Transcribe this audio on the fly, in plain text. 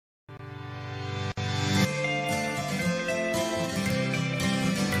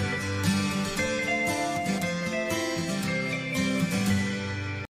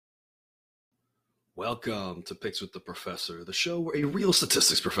Welcome to Picks with the Professor, the show where a real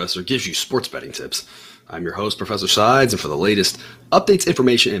statistics professor gives you sports betting tips. I'm your host, Professor Sides, and for the latest updates,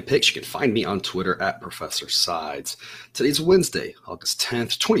 information, and picks, you can find me on Twitter at Professor Sides. Today's Wednesday, August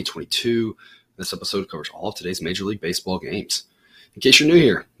 10th, 2022. This episode covers all of today's Major League Baseball games. In case you're new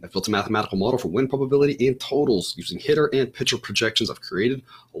here, I've built a mathematical model for win probability and totals using hitter and pitcher projections I've created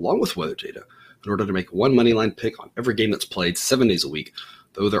along with weather data in order to make one moneyline pick on every game that's played 7 days a week,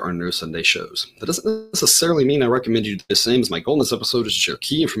 though there are no Sunday shows. That doesn't necessarily mean I recommend you do the same, as my goal in this episode is to share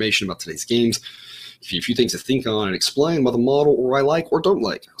key information about today's games, give you a few things to think on, and explain why the model or I like or don't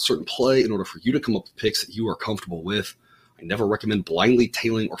like a certain play in order for you to come up with picks that you are comfortable with. I never recommend blindly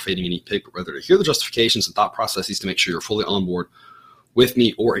tailing or fading any pick, but rather to hear the justifications and thought processes to make sure you're fully on board with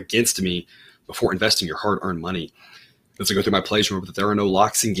me or against me before investing your hard-earned money. As I go through my plays, remember that there are no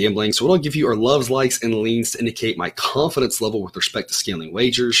locks in gambling, so what I'll give you are loves, likes, and leans to indicate my confidence level with respect to scaling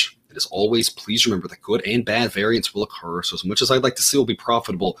wagers. And as always, please remember that good and bad variance will occur, so as much as I'd like to see will be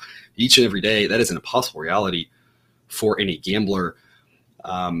profitable each and every day, that is an impossible reality for any gambler.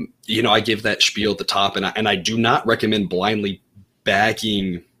 I give that spiel at the top, and I do not recommend blindly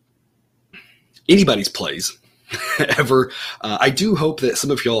backing anybody's plays. Ever. I do hope that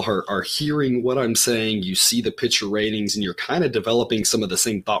some of y'all are hearing what I'm saying. You see the pitcher ratings and you're kind of developing some of the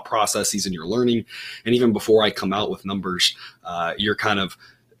same thought processes in your learning. And even before I come out with numbers, you're kind of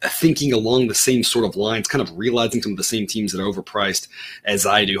thinking along the same sort of lines, kind of realizing some of the same teams that are overpriced as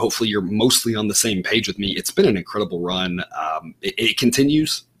I do. Hopefully you're mostly on the same page with me. It's been an incredible run. It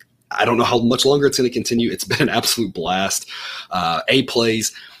continues. I don't know how much longer it's going to continue. It's been an absolute blast. A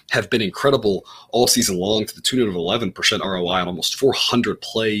plays have been incredible all season long to the tune of 11% ROI on almost 400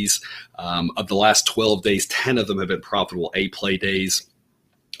 plays. Of the last 12 days, 10 of them have been profitable A play days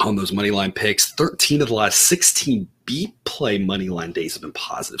on those moneyline picks. 13 of the last 16 B play moneyline days have been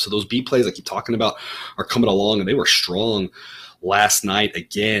positive. So those B plays I keep talking about are coming along, and they were strong last night.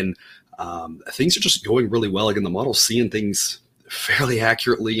 Again, things are just going really well. Again, the model's seeing things fairly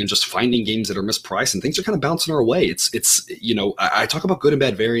accurately and just finding games that are mispriced, and things are kind of bouncing our way. I talk about good and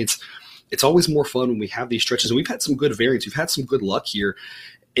bad variance. It's always more fun when we have these stretches, and we've had some good variance. We've had some good luck here,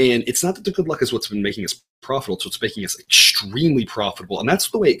 and it's not that the good luck is what's been making us profitable. It's what's making us extremely profitable, and that's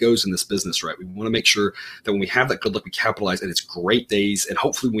the way it goes in this business, right? We want to make sure that when we have that good luck, we capitalize, and it's great days, and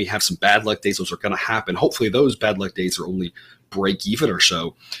hopefully when we have some bad luck days, those are going to happen. Hopefully those bad luck days are only break even or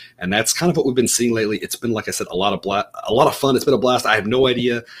so, and that's kind of what we've been seeing lately. It's been, like I said, a lot of fun. It's been a blast. I have no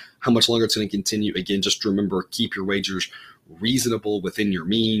idea how much longer it's going to continue. Again, just remember, keep your wagers reasonable within your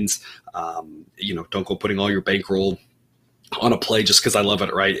means. Don't go putting all your bankroll on a play just because I love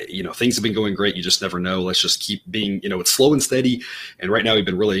it, right? Things have been going great. You just never know. Let's just keep being, it's slow and steady. And right now we've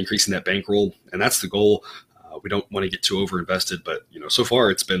been really increasing that bankroll, and that's the goal. We don't want to get too over invested, but so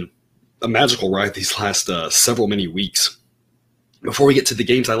far it's been a magical ride these last many weeks. Before we get to the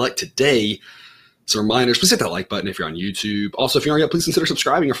games I like today, some reminders. Please hit that like button if you're on YouTube. Also, if you aren't yet, please consider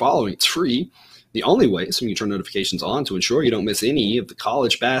subscribing or following. It's free. The only way is when you turn notifications on to ensure you don't miss any of the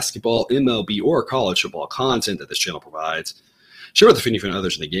college basketball, MLB, or college football content that this channel provides. Share with a few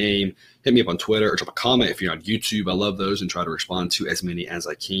others in the game. Hit me up on Twitter or drop a comment if you're on YouTube. I love those and try to respond to as many as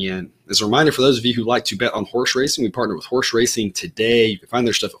I can. As a reminder for those of you who like to bet on horse racing, we partner with Horse Racing Today. You can find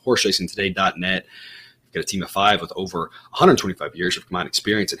their stuff at horseracingtoday.net. Got a team of 5 with over 125 years of combined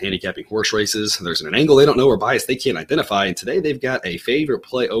experience in handicapping horse races. There's an angle they don't know or bias they can't identify, and today they've got a favorite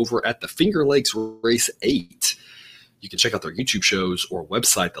play over at the Finger Lakes Race 8. You can check out their YouTube shows or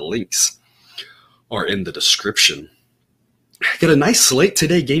website. The links are in the description. Got a nice slate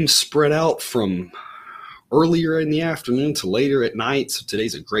today. Games spread out from earlier in the afternoon to later at night. So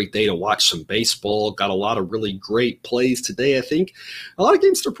today's a great day to watch some baseball. Got a lot of really great plays today, I think. A lot of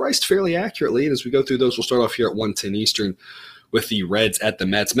games that are priced fairly accurately. And as we go through those, we'll start off here at 1:10 Eastern with the Reds at the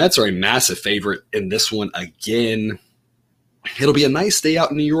Mets. Mets are a massive favorite in this one again. It'll be a nice day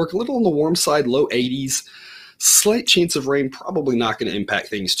out in New York, a little on the warm side, low 80s. Slight chance of rain, probably not going to impact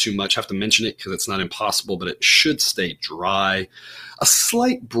things too much. Have to mention it because it's not impossible, but it should stay dry. A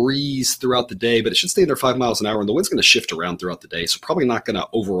slight breeze throughout the day, but it should stay under 5 miles an hour, and the wind's going to shift around throughout the day, so probably not going to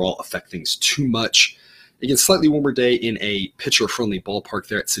overall affect things too much. Again, slightly warmer day in a pitcher-friendly ballpark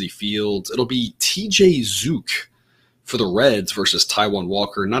there at Citi Field. It'll be TJ Zook for the Reds versus Taijuan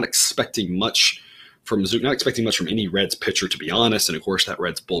Walker. Not expecting much from Zook, not expecting much from any Reds pitcher, to be honest. And, of course, that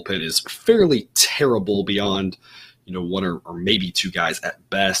Reds bullpen is fairly terrible beyond, one or maybe two guys at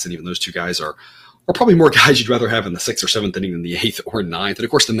best, and even those two guys are probably more guys you'd rather have in the 6th or 7th inning than the 8th or 9th. And,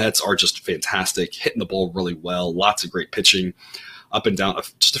 of course, the Mets are just fantastic, hitting the ball really well, lots of great pitching up and down.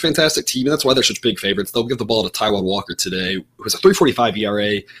 Just a fantastic team, and that's why they're such big favorites. They'll give the ball to Taijuan Walker today, who has a 3.45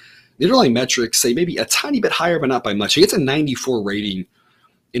 ERA, The underlying metrics say maybe a tiny bit higher, but not by much. He gets a 94 rating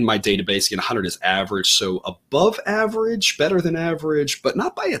in my database. Again, 100 is average, so above average, better than average, but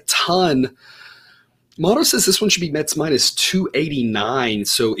not by a ton. Model says this one should be Mets minus 289.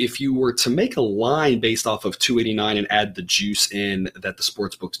 So if you were to make a line based off of 289 and add the juice in that the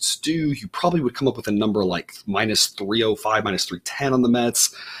sports books do, you probably would come up with a number like minus 305, minus 310 on the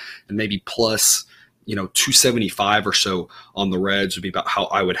Mets, and maybe plus 275 or so on the Reds would be about how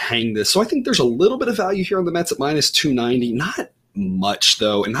I would hang this. So I think there's a little bit of value here on the Mets at minus 290. Not much,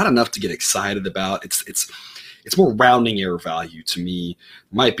 though, and not enough to get excited about. It's more rounding error value to me.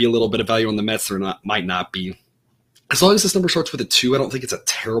 Might be a little bit of value on the Mets, might not be. As long as this number starts with a 2, I don't think it's a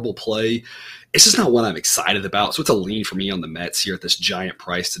terrible play. It's just not one I'm excited about. So it's a lean for me on the Mets here at this giant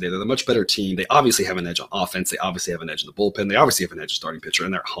price today. They're the much better team. They obviously have an edge on offense. They obviously have an edge in the bullpen. They obviously have an edge starting pitcher,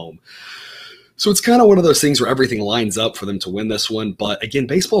 and they're at home. So it's kind of one of those things where everything lines up for them to win this one. But again,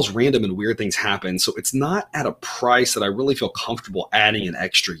 baseball's random and weird things happen. So it's not at a price that I really feel comfortable adding an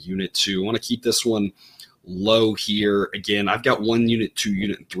extra unit to. I want to keep this one low here. Again, I've got 1 unit, 2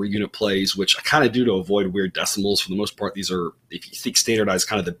 unit, and 3 unit plays, which I kind of do to avoid weird decimals. For the most part, these are, if you think standardized,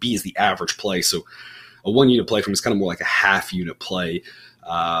 kind of the B is the average play. So a 1 unit play from is kind of more like a half unit play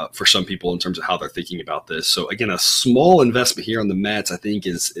for some people in terms of how they're thinking about this. So again, a small investment here on the Mets, I think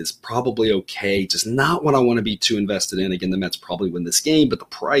is probably okay. Just not what I want to be too invested in. Again, the Mets probably win this game, but the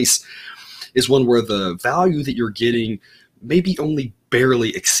price is one where the value that you're getting maybe only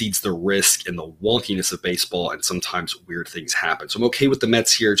barely exceeds the risk and the wonkiness of baseball, and sometimes weird things happen. So I'm okay with the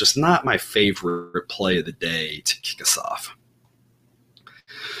Mets here, just not my favorite play of the day to kick us off.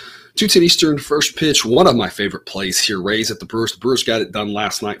 2:10 Eastern, first pitch, one of my favorite plays here. Rays at the Brewers. The Brewers got it done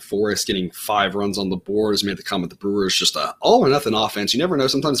last night for us, getting 5 runs on the board. As made the comment, the Brewers just a all or nothing offense. You never know.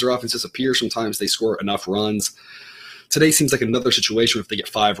 Sometimes their offense disappears. Sometimes they score enough runs. Today seems like another situation where if they get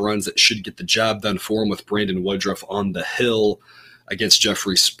 5 runs, that should get the job done for them with Brandon Woodruff on the hill against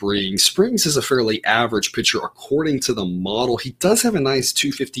Jeffrey Springs. Springs is a fairly average pitcher according to the model. He does have a nice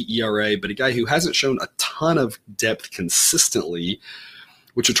 2.50 ERA, but a guy who hasn't shown a ton of depth consistently,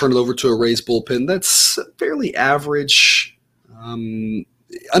 which would turn it over to a Rays bullpen. That's fairly average.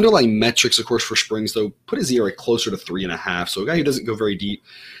 Underlying metrics, of course, for Springs, though, put his ERA closer to 3.5. So a guy who doesn't go very deep,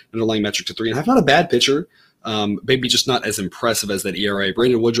 underlying metric to 3.5. Not a bad pitcher. Maybe just not as impressive as that ERA.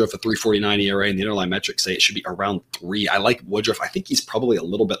 Brandon Woodruff, a 3.49 ERA, and the underlying metrics say it should be around 3. I like Woodruff. I think he's probably a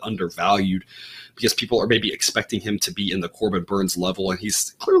little bit undervalued because people are maybe expecting him to be in the Corbin Burnes level, and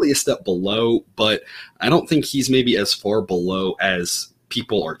he's clearly a step below, but I don't think he's maybe as far below as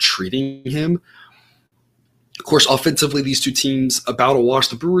people are treating him. Of course, offensively, these two teams about a wash.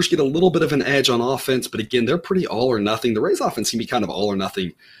 The Brewers get a little bit of an edge on offense, but again, they're pretty all or nothing. The Rays offense can be kind of all or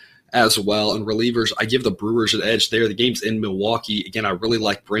nothing as well. And relievers, I give the Brewers an edge there. The game's in Milwaukee. Again, I really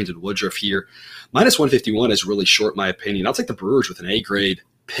like Brandon Woodruff here. Minus 151 is really short, in my opinion. I'll take the Brewers with an A-grade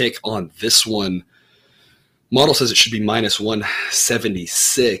pick on this one. Model says it should be minus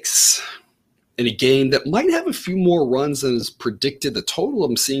 176. In a game that might have a few more runs than is predicted. The total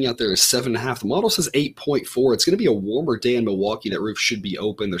I'm seeing out there is 7.5. The model says 8.4. It's going to be a warmer day in Milwaukee. That roof should be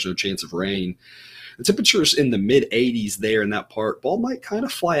open. There's no chance of rain. The temperature's in the mid-80s there in that part. Ball might kind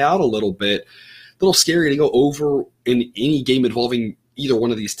of fly out a little bit. A little scary to go over in any game involving either one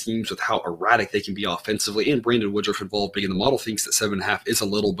of these teams with how erratic they can be offensively. And Brandon Woodruff involved big. And the model thinks that 7.5 is a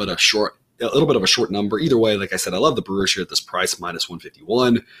little bit of a short number. Either way, like I said, I love the Brewers here at this price, minus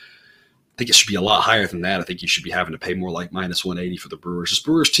 151. I think it should be a lot higher than that. I think you should be having to pay more like minus 180 for the Brewers. This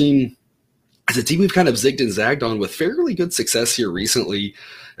Brewers team is a team we've kind of zigged and zagged on with fairly good success here recently.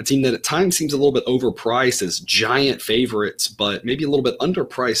 A team that at times seems a little bit overpriced as giant favorites, but maybe a little bit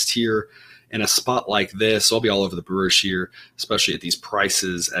underpriced here in a spot like this. So I'll be all over the Brewers here, especially at these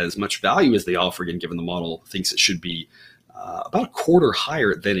prices, as much value as they offer, again, given the model thinks it should be about a quarter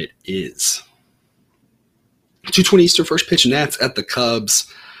higher than it is. 2:20 Eastern, first pitch, Nats at the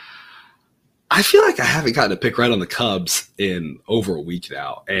Cubs. I feel like I haven't gotten a pick right on the Cubs in over a week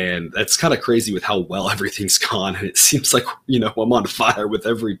now, and that's kind of crazy with how well everything's gone, and it seems like, I'm on fire with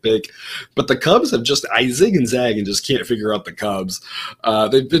every pick. But the Cubs have I zig and zag and just can't figure out the Cubs.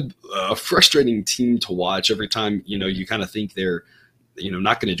 They've been a frustrating team to watch. Every time, you kind of think they're,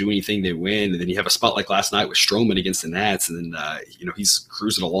 not going to do anything, they win, and then you have a spot like last night with Stroman against the Nats, and then, he's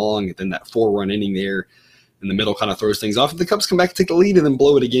cruising along, and then that 4-run inning there in the middle kind of throws things off. And the Cubs come back, take the lead, and then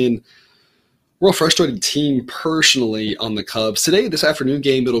blow it again. Real frustrating team personally on the Cubs. Today, this afternoon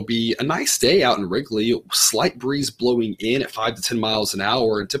game, it'll be a nice day out in Wrigley. Slight breeze blowing in at 5 to 10 miles an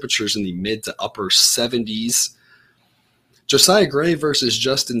hour, and temperatures in the mid to upper 70s. Josiah Gray versus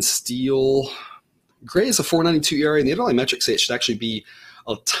Justin Steele. Gray is a 4.92 ERA, and the underlying metrics say it should actually be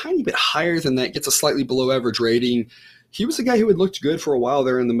a tiny bit higher than that, gets a slightly below average rating. He was a guy who had looked good for a while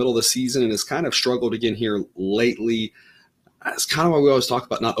there in the middle of the season and has kind of struggled again here lately. That's kind of why we always talk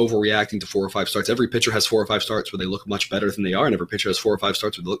about not overreacting to 4 or 5 starts. Every pitcher has 4 or 5 starts where they look much better than they are, and every pitcher has 4 or 5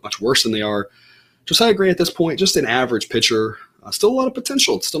 starts where they look much worse than they are. Josiah Gray at this point, just an average pitcher. Still a lot of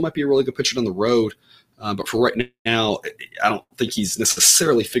potential. It still might be a really good pitcher down the road. But for right now, I don't think he's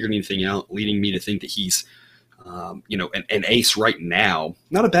necessarily figured anything out, leading me to think that he's an ace right now.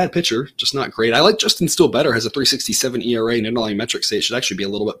 Not a bad pitcher, just not great. I like Justin Steele better, has a 3.67 ERA, and underlying metrics say it should actually be a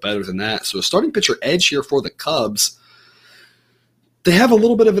little bit better than that. So a starting pitcher edge here for the Cubs. They have a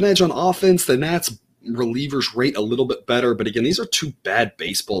little bit of an edge on offense. The Nats relievers rate a little bit better, but again, these are 2 bad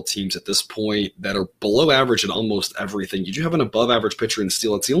baseball teams at this point that are below average in almost everything. You do have an above average pitcher in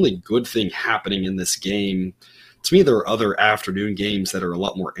Steele. It's the only good thing happening in this game. To me, there are other afternoon games that are a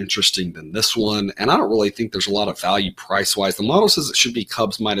lot more interesting than this one, and I don't really think there's a lot of value price-wise. The model says it should be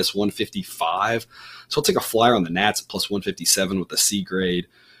Cubs minus 155, so I'll take a flyer on the Nats at plus 157 with the C grade.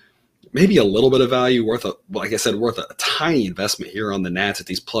 Maybe a little bit of value, worth a tiny investment here on the Nats at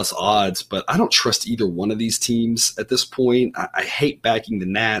these plus odds, but I don't trust either one of these teams at this point. I hate backing the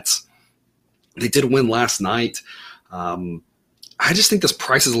Nats. They did win last night. I just think this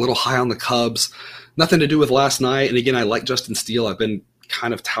price is a little high on the Cubs. Nothing to do with last night. And again, I like Justin Steele. I've been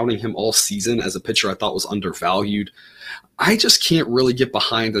kind of touting him all season as a pitcher I thought was undervalued. I just can't really get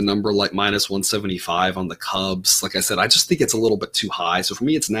behind a number like minus 175 on the Cubs. Like I said, I just think it's a little bit too high. So for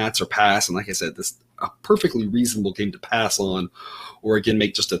me, it's Nats or pass. And like I said, this a perfectly reasonable game to pass on, or again,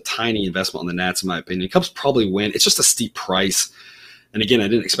 make just a tiny investment on the Nats, in my opinion. Cubs probably win. It's just a steep price. And again, I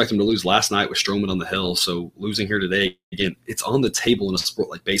didn't expect him to lose last night with Stroman on the hill. So losing here today, again, it's on the table in a sport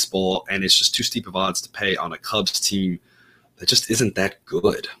like baseball, and it's just too steep of odds to pay on a Cubs team that just isn't that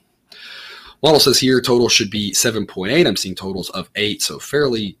good. Model says here total should be 7.8. I'm seeing totals of 8, so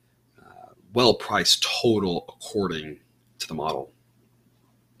fairly well-priced total according to the model.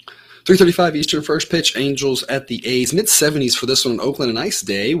 3:35 Eastern, first pitch, Angels at the A's. Mid-70s for this one in Oakland. A nice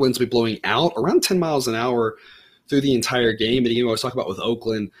day. Winds will be blowing out around 10 miles an hour through the entire game. And again, I was talking about with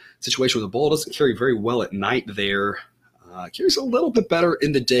Oakland, situation where the ball doesn't carry very well at night there. Carries a little bit better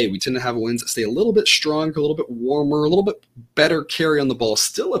in the day. We tend to have winds that stay a little bit stronger, a little bit warmer, a little bit better carry on the ball.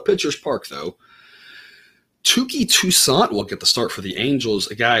 Still a pitcher's park, though. Touki Toussaint will get the start for the Angels,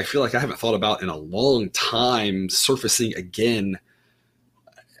 a guy I feel like I haven't thought about in a long time, surfacing again.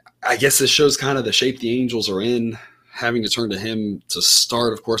 I guess this shows kind of the shape the Angels are in, having to turn to him to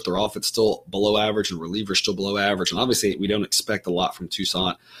start. Of course, their offense still below average and relievers still below average. And obviously, we don't expect a lot from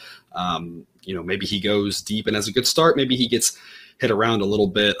Toussaint. Maybe he goes deep and has a good start. Maybe he gets hit around a little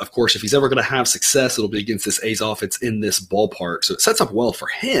bit. Of course, if he's ever going to have success, it'll be against this A's offense in this ballpark. So it sets up well for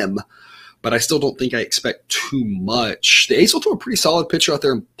him, but I still don't think I expect too much. The A's will throw a pretty solid pitcher out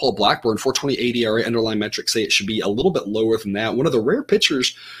there in Paul Blackburn, 4.28 ERA. Underlying metrics say it should be a little bit lower than that. One of the rare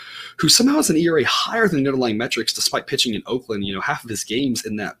pitchers who somehow has an ERA higher than the underlying metrics despite pitching in Oakland. Half of his games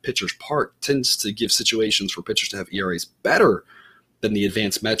in that pitcher's park tends to give situations for pitchers to have ERAs better than the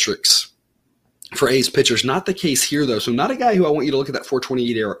advanced metrics for A's pitchers. Not the case here, though. So not a guy who I want you to look at that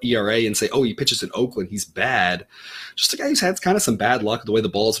 4.28 ERA and say, oh, he pitches in Oakland, he's bad. Just a guy who's had kind of some bad luck the way the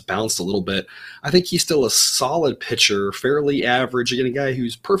ball's bounced a little bit. I think he's still a solid pitcher, fairly average. Again, a guy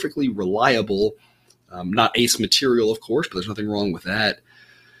who's perfectly reliable. Not ace material, of course, but there's nothing wrong with that.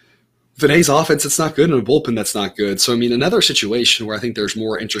 With an A's offense, it's not good, and a bullpen that's not good. So, another situation where I think there's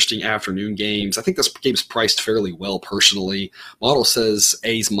more interesting afternoon games. I think this game's priced fairly well, personally. Model says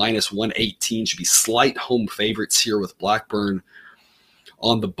A's minus 118 should be slight home favorites here with Blackburn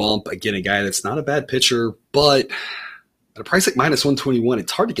on the bump. Again, a guy that's not a bad pitcher, but at a price like minus 121,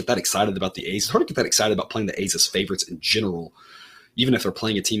 it's hard to get that excited about the A's. It's hard to get that excited about playing the A's as favorites in general, even if they're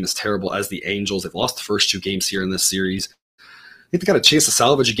playing a team as terrible as the Angels. They've lost the first 2 games here in this series. I think they got a chance to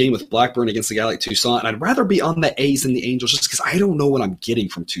salvage a game with Blackburn against a guy like Toussaint, and I'd rather be on the A's than the Angels just because I don't know what I'm getting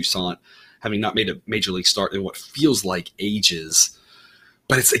from Toussaint, having not made a major league start in what feels like ages.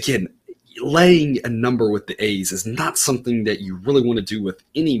 But it's, again, laying a number with the A's is not something that you really want to do with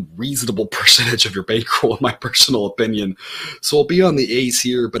any reasonable percentage of your bankroll, in my personal opinion. So I'll be on the A's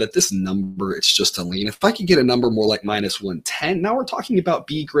here, but at this number, it's just a lean. If I could get a number more like minus 110, now we're talking about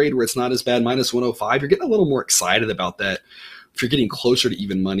B grade where it's not as bad, minus 105, you're getting a little more excited about that if you're getting closer to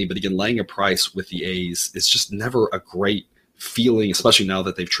even money. But again, laying a price with the A's is just never a great feeling, especially now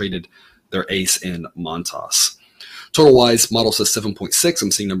that they've traded their ace in Montas. Total-wise, model says 7.6.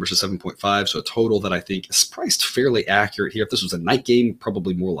 I'm seeing numbers of 7.5, so a total that I think is priced fairly accurate here. If this was a night game,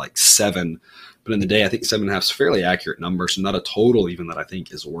 probably more like 7. But in the day, I think 7.5 is a fairly accurate number, so not a total even that I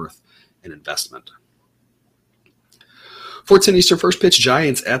think is worth an investment. 4:10 Eastern, first pitch,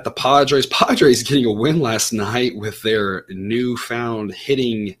 Giants at the Padres. Padres getting a win last night with their newfound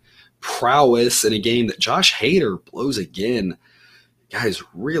hitting prowess in a game that Josh Hader blows again. Guys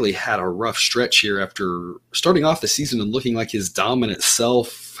really had a rough stretch here after starting off the season and looking like his dominant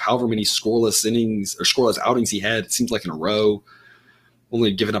self. However many scoreless innings or scoreless outings he had, it seems like in a row.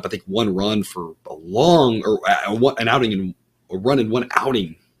 Only giving up, I think, one run for a long, or an outing and a run in one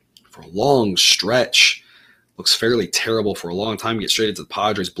outing for a long stretch. Looks fairly terrible for a long time. Get straight into the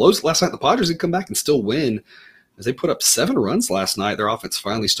Padres. Blows last night. The Padres did come back and still win as they put up 7 runs last night. Their offense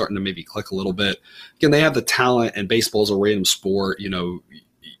finally starting to maybe click a little bit. Again, they have the talent, and baseball's a random sport. You know,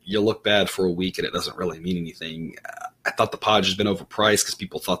 you look bad for a week and it doesn't really mean anything. I thought the Padres had been overpriced because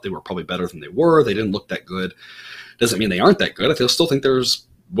people thought they were probably better than they were. They didn't look that good. Doesn't mean they aren't that good. I still think there's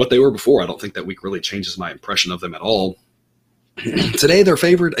what they were before. I don't think that week really changes my impression of them at all. Today, they're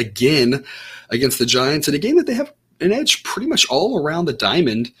favored again against the Giants in a game that they have an edge pretty much all around the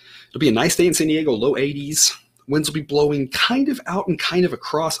diamond. It'll be a nice day in San Diego, low 80s. Winds will be blowing kind of out and kind of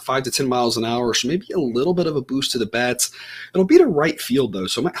across at 5 to 10 miles an hour, so maybe a little bit of a boost to the bats. It'll be to right field, though,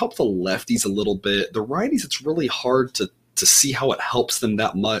 so it might help the lefties a little bit. The righties, it's really hard to see how it helps them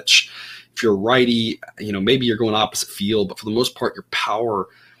that much. If you're a righty, you know, maybe you're going opposite field, but for the most part, your power,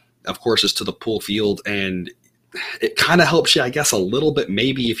 of course, is to the pull field, and it kind of helps you, I guess, a little bit.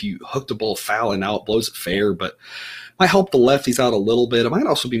 Maybe if you hook the ball foul and now it blows it fair, but might help the lefties out a little bit. It might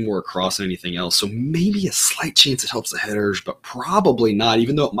also be more across than anything else. So maybe a slight chance it helps the hitters, but probably not,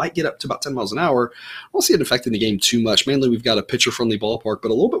 even though it might get up to about 10 miles an hour. I don't see it affecting the game too much. Mainly we've got a pitcher-friendly ballpark,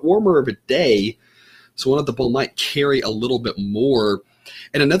 but a little bit warmer of a day. So one of the ball might carry a little bit more.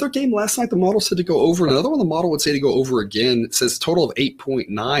 And another game last night, the model said to go over. Another one, the model would say to go over again. It says total of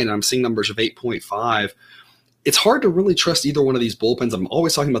 8.9, and I'm seeing numbers of 8.5. It's hard to really trust either one of these bullpens. I'm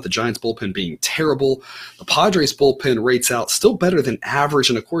always talking about the Giants bullpen being terrible. The Padres bullpen rates out still better than average.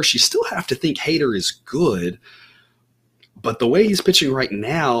 And, of course, you still have to think Hader is good. But the way he's pitching right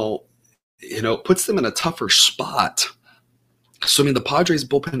now, you know, puts them in a tougher spot. So, I mean, the Padres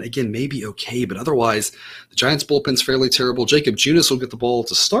bullpen, again, may be okay, but otherwise, the Giants bullpen's fairly terrible. Jacob Junis will get the ball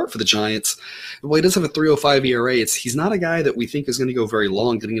to start for the Giants. Well, he does have a 3.05 ERA. He's not a guy that we think is going to go very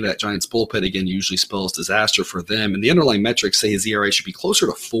long. Getting into that Giants bullpen, again, usually spells disaster for them. And the underlying metrics say his ERA should be closer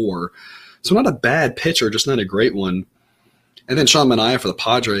to 4. So not a bad pitcher, just not a great one. And then Sean Manaea for the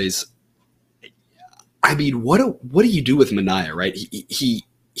Padres. I mean, what do you do with Manaea, right?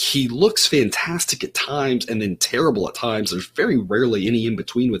 He looks fantastic at times and then terrible at times. There's very rarely any in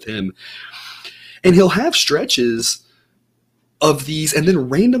between with him. And he'll have stretches of these and then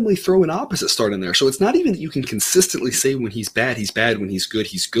randomly throw an opposite start in there. So it's not even that you can consistently say when he's bad, when he's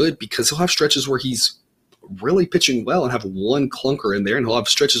good, because he'll have stretches where he's really pitching well and have one clunker in there, and he'll have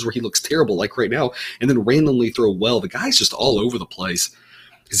stretches where he looks terrible, like right now, and then randomly throw well. The guy's just all over the place.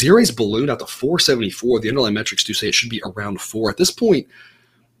 His ERA's ballooned out to 4.74. The underlying metrics do say it should be around 4. At this point,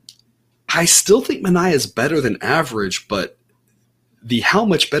 I still think Manaea is better than average, but the how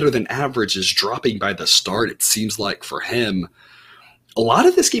much better than average is dropping by the start, it seems like, for him. A lot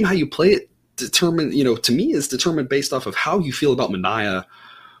of this game, how you play it, to me, is determined based off of how you feel about Manaea.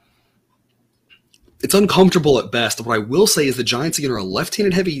 It's uncomfortable at best. What I will say is the Giants, again, are a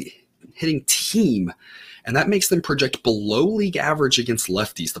left-handed heavy hitting team, and that makes them project below league average against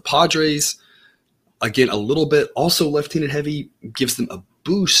lefties. The Padres, again, a little bit also left-handed heavy, gives them a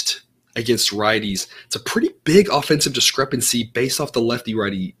boost against righties. It's a pretty big offensive discrepancy based off the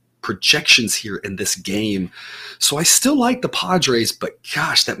lefty-righty projections here in this game. So I still like the Padres, but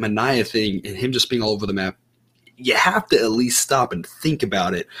gosh, that Manaea thing and him just being all over the map, you have to at least stop and think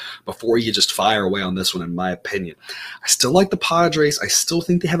about it before you just fire away on this one, in my opinion. I still like the Padres. I still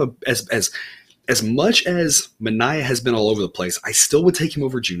think they have as much as Manaea has been all over the place, I still would take him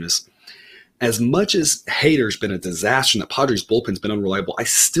over Junis. As much as Hader's been a disaster and the Padres bullpen's been unreliable, I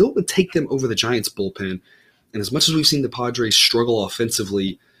still would take them over the Giants bullpen. And as much as we've seen the Padres struggle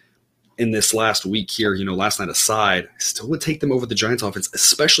offensively in this last week here, last night aside, I still would take them over the Giants offense,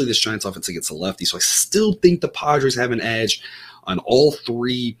 especially this Giants offense against the lefty. So I still think the Padres have an edge on all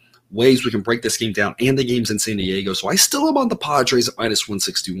 3 ways we can break this game down, and the game's in San Diego. So I still am on the Padres at minus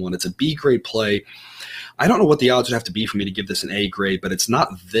 161. It's a B grade play. I don't know what the odds would have to be for me to give this an A grade, but it's not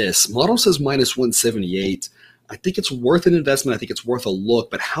this. Model says minus 178. I think it's worth an investment. I think it's worth a look,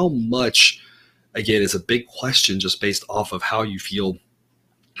 but how much, again, is a big question just based off of how you feel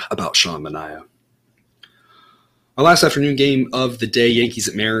about Sean Manaea. Our last afternoon game of the day, Yankees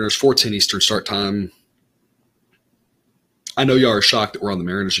at Mariners, 4:10 Eastern start time. I know y'all are shocked that we're on the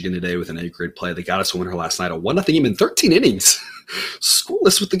Mariners again today with an A-grade play. They got us a winner last night, a 1-0 game in 13 innings.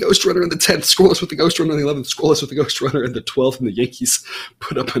 Scoreless with the ghost runner in the 10th, scoreless with the ghost runner in the 11th, scoreless with the ghost runner in the 12th, and the Yankees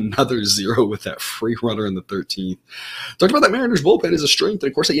put up another 0 with that free runner in the 13th. Talked about that Mariners bullpen as a strength, and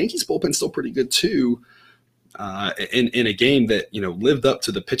of course the Yankees bullpen's still pretty good too. In a game that lived up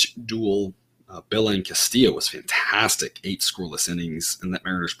to the pitch duel. Bill and Castillo was fantastic, 8 scoreless innings, and that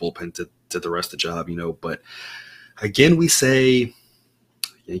Mariners bullpen did the rest of the job. But again, we say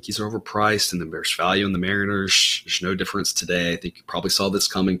Yankees are overpriced, and there's value in the Mariners. There's no difference today. I think you probably saw this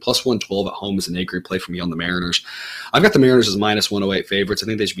coming. Plus 112 at home is an A-grade play for me on the Mariners. I've got the Mariners as minus 108 favorites. I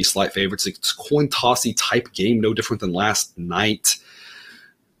think they should be slight favorites. It's a coin-tossy type game, no different than last night.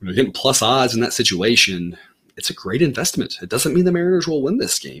 You're getting plus odds in that situation. It's a great investment. It doesn't mean the Mariners will win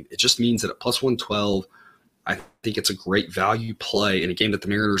this game. It just means that at plus 112, I think it's a great value play in a game that the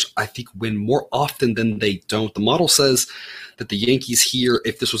Mariners, I think, win more often than they don't. The model says that the Yankees here,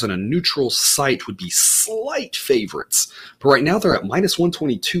 if this was on a neutral site, would be slight favorites. But right now they're at minus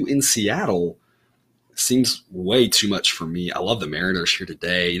 122 in Seattle. Seems way too much for me. I love the Mariners here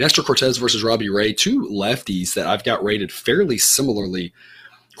today. Nestor Cortes versus Robbie Ray, 2 lefties that I've got rated fairly similarly.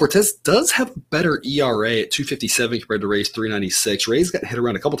 Cortes does have a better ERA at 2.57 compared to Ray's 3.96. Ray's gotten hit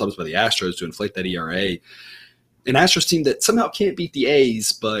around a couple times by the Astros to inflate that ERA. An Astros team that somehow can't beat the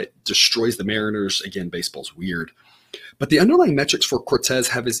A's but destroys the Mariners. Again, baseball's weird. But the underlying metrics for Cortes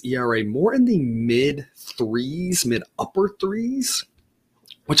have his ERA more in the mid-threes, mid-upper threes,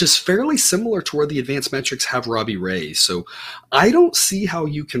 which is fairly similar to where the advanced metrics have Robbie Ray. So I don't see how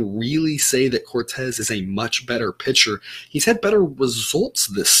you can really say that Cortes is a much better pitcher. He's had better results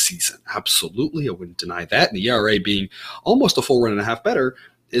this season. Absolutely, I wouldn't deny that. And the ERA being almost a full run and a half better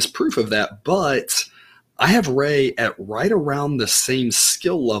is proof of that. But I have Ray at right around the same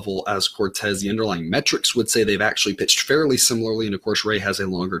skill level as Cortes. The underlying metrics would say they've actually pitched fairly similarly. And of course, Ray has a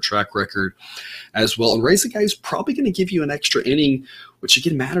longer track record as well. And Ray's a guy who's probably going to give you an extra inning, which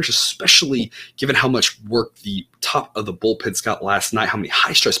again matters, especially given how much work the top of the bullpens got last night, how many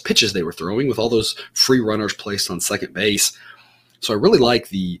high-stress pitches they were throwing with all those free runners placed on second base. So I really like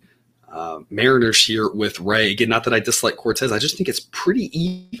the Mariners here with Ray. Again, not that I dislike Cortes. I just think it's pretty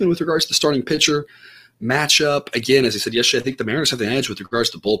even with regards to the starting pitcher matchup. Again, as I said yesterday, I think the Mariners have the edge with regards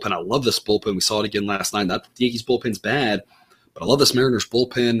to bullpen. I love this bullpen. We saw it again last night. Not that the Yankees bullpen's bad, but I love this Mariners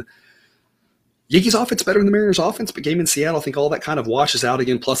bullpen. Yankees offense better than the Mariners offense, but game in Seattle, I think all that kind of washes out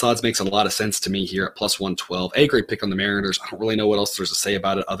again. Plus odds makes a lot of sense to me here at plus 112. A great pick on the Mariners. I don't really know what else there's to say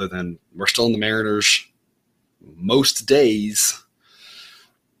about it other than we're still in the Mariners most days.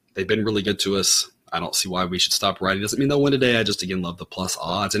 They've been really good to us. I don't see why we should stop riding. Doesn't mean they'll win today. I just, again, love the plus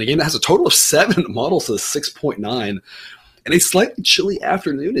odds. And a game that has a total of 7, the model says 6.9. And a slightly chilly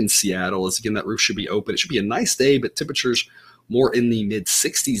afternoon in Seattle, as again, that roof should be open. It should be a nice day, but temperatures more in the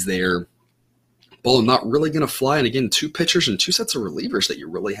mid-60s there. Ball not really going to fly. And again, 2 pitchers and 2 sets of relievers that you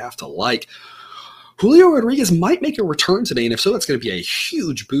really have to like. Julio Rodriguez might make a return today, and if so, that's going to be a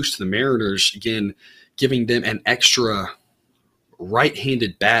huge boost to the Mariners. Again, giving them an extra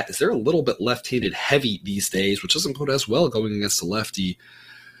right-handed bat, as they're a little bit left-handed heavy these days, which doesn't go as well going against the lefty.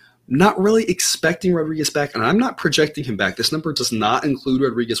 Not really expecting Rodriguez back, and I'm not projecting him back. This number does not include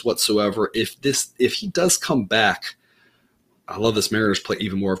Rodriguez whatsoever. If he does come back, I love this Mariners play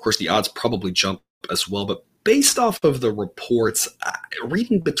even more. Of course, the odds probably jump as well, but based off of the reports,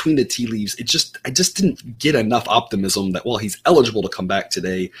 reading between the tea leaves, I just didn't get enough optimism that while he's eligible to come back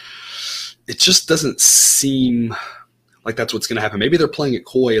today, it just doesn't seem like that's what's going to happen. Maybe they're playing it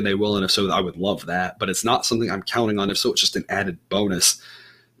coy and they will, and if so, I would love that, but it's not something I'm counting on. If so, it's just an added bonus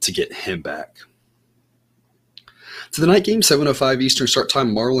to get him back. So the night game, 7:05 Eastern start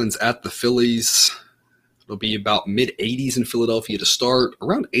time, Marlins at the Phillies. It'll be about mid-80s in Philadelphia to start,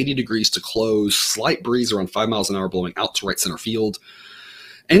 around 80 degrees to close, slight breeze around 5 miles an hour blowing out to right center field,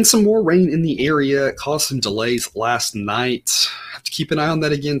 and some more rain in the area. It caused some delays last night. Have to keep an eye on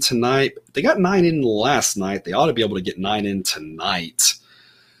that again tonight. They got 9 in last night. They ought to be able to get 9 in tonight,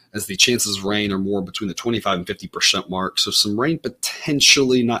 as the chances of rain are more between the 25 and 50% mark. So some rain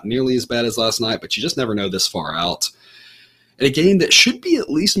potentially, not nearly as bad as last night, but you just never know this far out. In a game that should be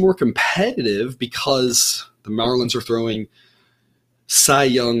at least more competitive because the Marlins are throwing Cy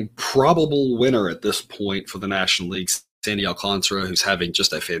Young probable winner at this point for the National League, Sandy Alcantara, who's having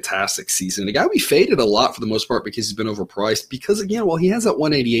just a fantastic season. A guy we faded a lot for the most part because he's been overpriced. Because, again, while he has that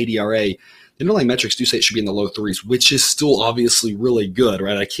 188 ERA, the underlying metrics do say it should be in the low threes, which is still obviously really good,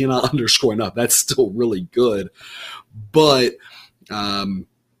 right? I cannot underscore enough. That's still really good. But,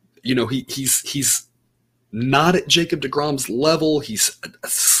 he's not at Jacob deGrom's level. He's a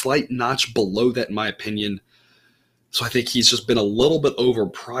slight notch below that, in my opinion. So I think he's just been a little bit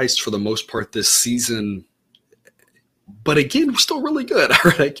overpriced for the most part this season. But again, we're still really good. All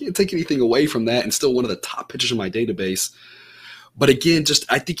right, I can't take anything away from that, and still one of the top pitchers in my database. But again,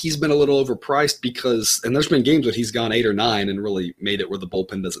 I think he's been a little overpriced because, and there's been games that he's gone 8 or 9 and really made it where the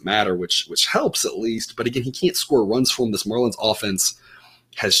bullpen doesn't matter, which helps at least. But again, he can't score runs for him. This Marlins offense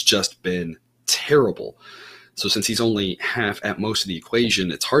has just been terrible. So since he's only half at most of the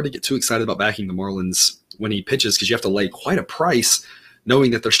equation, it's hard to get too excited about backing the Marlins when he pitches because you have to lay quite a price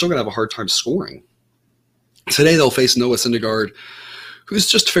knowing that they're still going to have a hard time scoring. Today they'll face Noah Syndergaard, who's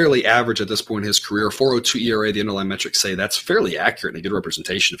just fairly average at this point in his career. 4.02 ERA, the underlying metrics say that's fairly accurate and a good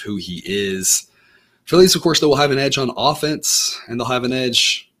representation of who he is. Phillies, of course, they will have an edge on offense, and they'll have an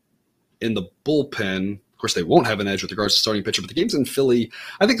edge in the bullpen. Of course, they won't have an edge with regards to starting pitcher, but the game's in Philly.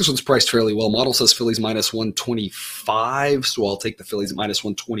 I think this one's priced fairly well. Model says Phillies minus 125, so I'll take the Phillies at minus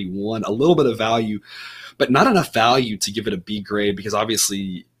 121. A little bit of value, but not enough value to give it a B grade because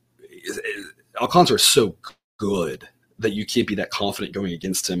obviously Alcantara is so good that you can't be that confident going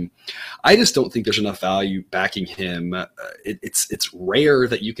against him. I just don't think there's enough value backing him. It's rare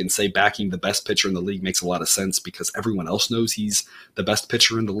that you can say backing the best pitcher in the league makes a lot of sense because everyone else knows he's the best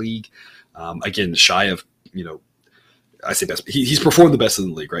pitcher in the league. Again, shy of, I say best, he's performed the best in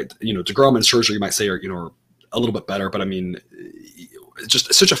the league, right? DeGrom and Scherzer, you might say, are a little bit better, but I mean,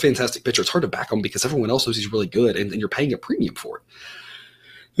 just such a fantastic pitcher. It's hard to back him because everyone else knows he's really good and you're paying a premium for it.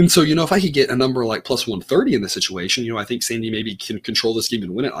 And so, if I could get a number like plus 130 in this situation, I think Sandy maybe can control this game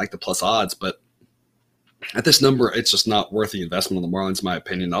and win it. I like the plus odds, but at this number, it's just not worth the investment on the Marlins, in my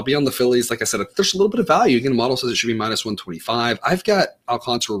opinion. I'll be on the Phillies. Like I said, there's a little bit of value. Again, the model says it should be minus 125. I've got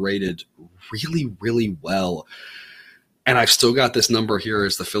Alcantara rated really, really well. And I've still got this number here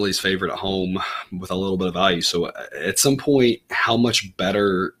as the Phillies favorite at home with a little bit of value. So at some point, how much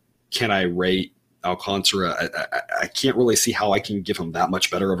better can I rate Alcantara? I can't really see how I can give him that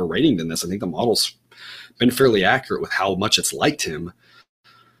much better of a rating than this. I think the model's been fairly accurate with how much it's liked him.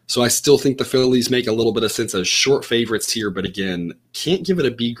 So I still think the Phillies make a little bit of sense as short favorites here, but again, can't give it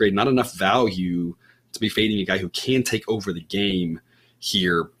a B grade, not enough value to be fading a guy who can take over the game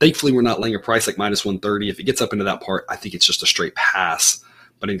here. Thankfully, we're not laying a price like minus 130. If it gets up into that part, I think it's just a straight pass.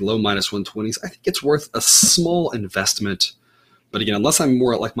 But in low minus 120s, I think it's worth a small investment. But again, unless I'm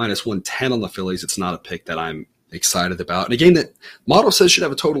more at like minus 110 on the Phillies, it's not a pick that I'm excited about. And again, that model says should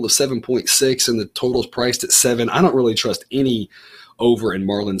have a total of 7.6 and the total's priced at 7. I don't really trust any over in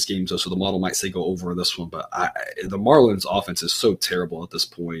Marlins games, though, so the model might say go over in this one. But the Marlins offense is so terrible at this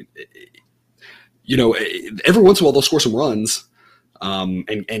point. Every once in a while they'll score some runs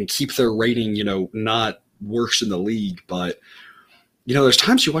and keep their rating, not worst in the league. But there's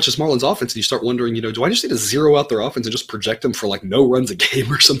times you watch this Marlins offense and you start wondering, do I just need to zero out their offense and just project them for like no runs a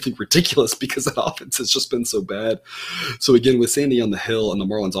game or something ridiculous because that offense has just been so bad. So again, with Sandy on the hill and the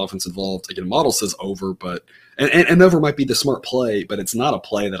Marlins offense involved, again, model says over, but and over might be the smart play, but it's not a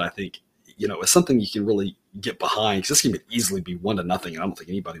play that I think, is something you can really get behind because this game could easily be 1-0, and I don't think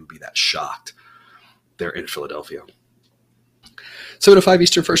anybody would be that shocked there in Philadelphia. 7:05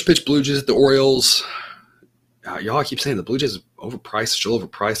 Eastern, first pitch, Blue Jays at the Orioles. Y'all keep saying the Blue Jays is overpriced, still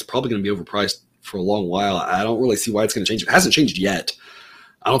overpriced, probably going to be overpriced for a long while. I don't really see why it's going to change. It hasn't changed yet.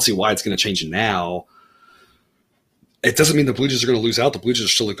 I don't see why it's going to change now. It doesn't mean the Blue Jays are going to lose out. The Blue Jays are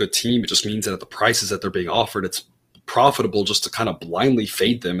still a good team. It just means that at the prices that they're being offered, it's profitable just to kind of blindly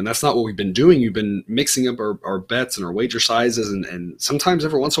fade them. And that's not what we've been doing. We've been mixing up our bets and our wager sizes. And sometimes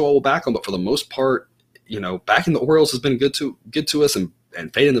every once in a while we'll back them. But for the most part, backing the Orioles has been good to us. And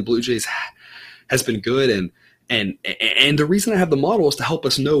fading the Blue Jays has been good. And the reason I have the model is to help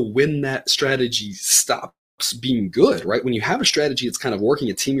us know when that strategy stops being good, right? When you have a strategy that's kind of working,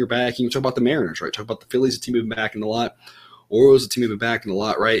 a team you're backing, you talk about the Mariners, right? Talk about the Phillies, a team we've been backing a lot. Orioles, a team we've been backing a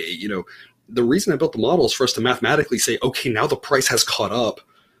lot, right? The reason I built the model is for us to mathematically say, okay, now the price has caught up.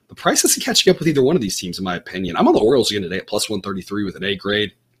 The price isn't catching up with either one of these teams, in my opinion. I'm on the Orioles again today at plus 133 with an A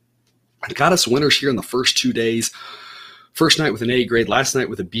grade. I got us winners here in the first 2 days. First night with an A grade, last night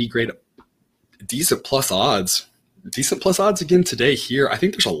with a B grade. Decent plus odds again today here. I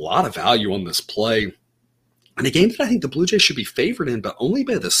think there's a lot of value on this play. And a game that I think the Blue Jays should be favored in, but only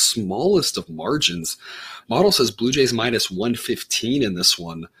by the smallest of margins. Model says Blue Jays minus 115 in this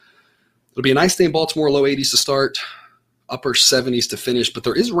one. It'll be a nice day in Baltimore, low 80s to start, upper 70s to finish, but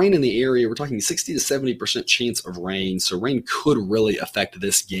there is rain in the area. We're talking 60 to 70% chance of rain, so rain could really affect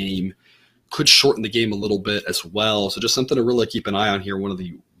this game, could shorten the game a little bit as well. So just something to really keep an eye on here. One of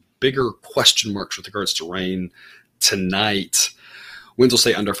the bigger question marks with regards to rain tonight. Winds will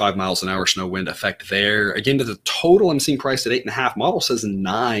stay under 5 miles an hour, no wind effect there. Again, to the total, I'm seeing priced at 8.5. Model says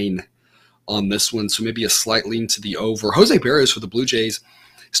 9 on this one, so maybe a slight lean to the over. Jose Berrios for the Blue Jays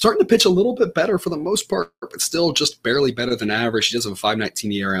starting to pitch a little bit better for the most part, but still just barely better than average. He does have a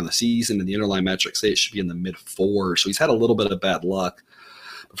 5.19 ERA on the season, and the underlying metrics say it should be in the mid-4s, so he's had a little bit of bad luck.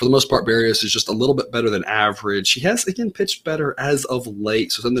 But for the most part, Berrios is just a little bit better than average. He has, again, pitched better as of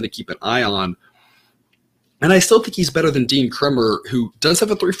late, so something to keep an eye on. And I still think he's better than Dean Kremer, who does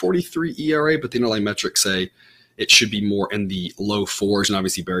have a 3.43 ERA, but the underlying metrics say it should be more in the low 4s, and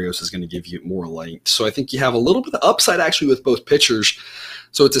obviously Berrios is going to give you more length. So I think you have a little bit of upside actually with both pitchers.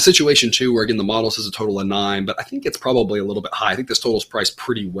 So it's a situation too where, again, the model says a total of 9, but I think it's probably a little bit high. I think this total is priced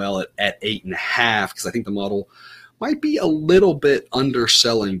pretty well at 8.5 because I think the model might be a little bit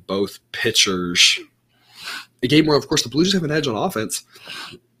underselling both pitchers. A game where, of course, the Blue Jays have an edge on offense,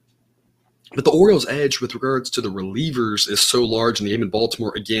 but the Orioles' edge with regards to the relievers is so large in the game in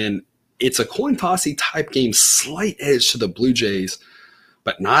Baltimore. Again, it's a coin-tossy type game, slight edge to the Blue Jays,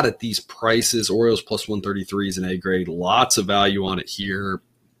 but not at these prices. Orioles plus 133 is an A grade. Lots of value on it here.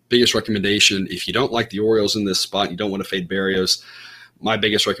 Biggest recommendation, if you don't like the Orioles in this spot, you don't want to fade Berrios, my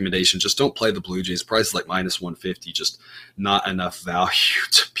biggest recommendation, just don't play the Blue Jays. Price is like minus 150, just not enough value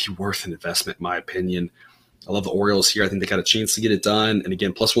to be worth an investment, in my opinion. I love the Orioles here. I think they got a chance to get it done. And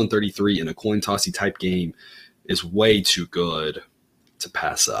again, plus 133 in a coin-tossy type game is way too good to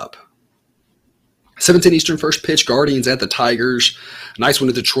pass up. 7:10 Eastern, first pitch, Guardians at the Tigers. Nice one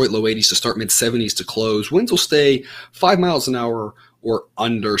to Detroit, low 80s to start, mid-70s to close. Winds will stay 5 miles an hour or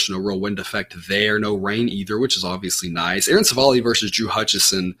under, so no real wind effect there. No rain either, which is obviously nice. Aaron Civale versus Drew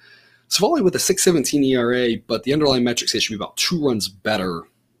Hutchison. Civale with a 6.17 ERA, but the underlying metrics say it should be about 2 runs better.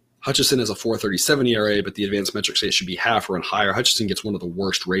 Hutchison has a 4.37 ERA, but the advanced metrics say it should be half a run higher. Hutchison gets one of the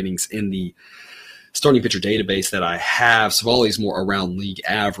worst ratings in the starting pitcher database that I have. Civale's more around league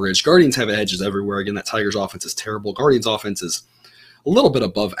average. Guardians have edges everywhere. Again, that Tigers offense is terrible. Guardians offense is a little bit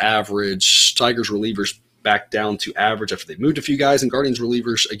above average. Tigers relievers back down to average after they moved a few guys, and Guardians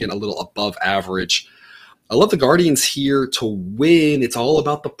relievers, again, a little above average. I love the Guardians here to win. It's all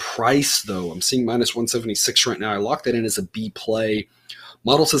about the price, though. I'm seeing minus 176 right now. I locked that in as a B play.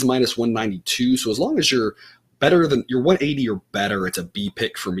 Model says minus 192, so as long as you're better than you're 180 or better, it's a B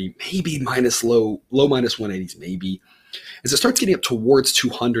pick for me. Maybe minus low minus 180s, maybe. As it starts getting up towards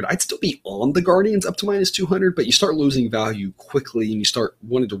 200, I'd still be on the Guardians up to minus 200, but you start losing value quickly and you start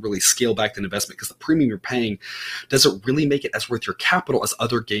wanting to really scale back the investment because the premium you're paying doesn't really make it as worth your capital as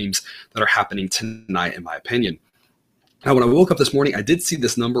other games that are happening tonight, in my opinion. Now, when I woke up this morning, I did see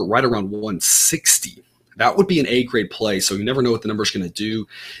this number right around 160. That would be an A-grade play, so you never know what the number is going to do.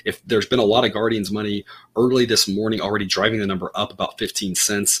 If there's been a lot of Guardians money early this morning already driving the number up about 15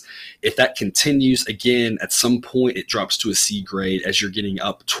 cents, if that continues, again, at some point it drops to a C grade as you're getting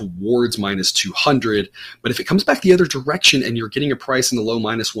up towards minus 200. But if it comes back the other direction and you're getting a price in the low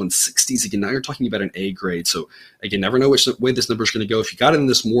minus 160s, again, now you're talking about an A grade. So, again, never know which way this number is going to go. If you got in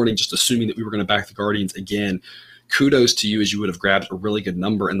this morning just assuming that we were going to back the Guardians, again, kudos to you as you would have grabbed a really good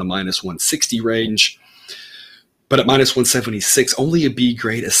number in the minus 160 range. But at minus 176, only a B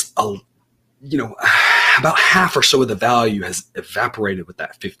grade is, about half or so of the value has evaporated with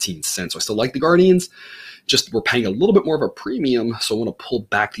that 15 cents. So I still like the Guardians. Just we're paying a little bit more of a premium, so I want to pull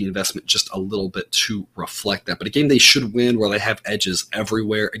back the investment just a little bit to reflect that. But a game they should win where they have edges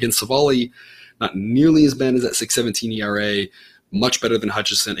everywhere. Against Civale, not nearly as bad as that 6.17 ERA. Much better than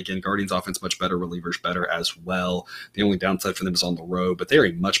Hutchison. Again, Guardians offense much better, relievers better as well. The only downside for them is on the road, but they're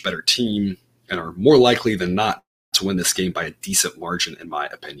a much better team and are more likely than not to win this game by a decent margin, in my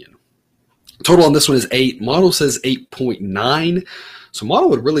opinion. Total on this one is 8. Model says 8.9. So Model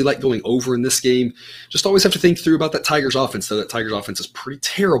would really like going over in this game. Just always have to think through about that Tigers offense, though. That Tigers offense is pretty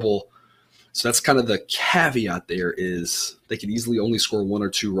terrible. So that's kind of the caveat there is they could easily only score 1 or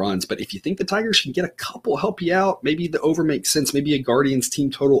 2 runs. But if you think the Tigers can get a couple, help you out, maybe the over makes sense. Maybe a Guardians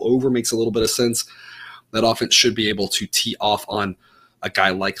team total over makes a little bit of sense. That offense should be able to tee off on a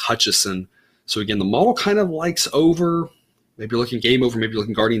guy like Hutchison. So again, the model kind of likes over. Maybe you're looking game over, maybe you're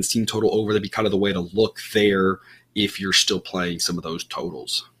looking Guardians team total over. That'd be kind of the way to look there if you're still playing some of those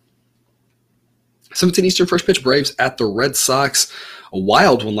totals. 7:10 Eastern, first pitch, Braves at the Red Sox. A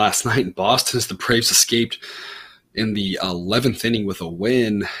wild one last night in Boston as the Braves escaped in the 11th inning with a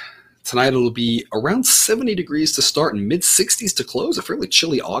win. Tonight it'll be around 70 degrees to start and mid-60s to close. A fairly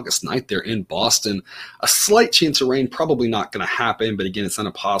chilly August night there in Boston. A slight chance of rain, probably not going to happen, but again, it's not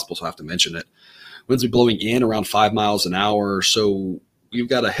impossible, so I have to mention it. Winds will be blowing in around 5 miles an hour, so we've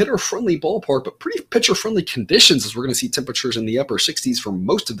got a hitter-friendly ballpark, but pretty pitcher-friendly conditions as we're going to see temperatures in the upper 60s for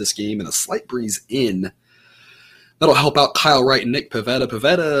most of this game and a slight breeze in. That'll help out Kyle Wright and Nick Pivetta.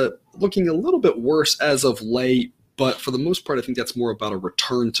 Pivetta looking a little bit worse as of late, But for the most part, I think that's more about a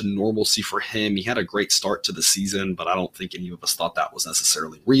return to normalcy for him. He had a great start to the season, but I don't think any of us thought that was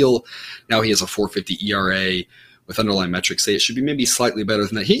necessarily real. Now he has a 4.50 ERA with underlying metrics say it should be maybe slightly better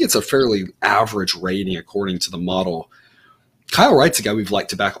than that. He gets a fairly average rating according to the model. Kyle Wright's a guy we've liked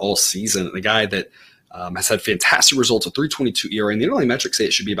to back all season, and a guy that has had fantastic results, a 3.22 ERA, and the underlying metrics say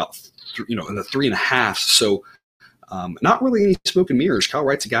it should be about in the 3.5. So not really any smoke and mirrors. Kyle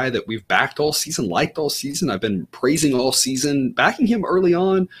Wright's a guy that we've backed all season, liked all season. I've been praising all season, backing him early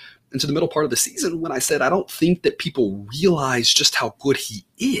on into the middle part of the season when I said I don't think that people realize just how good he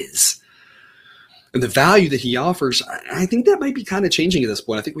is and the value that he offers. I think that might be kind of changing at this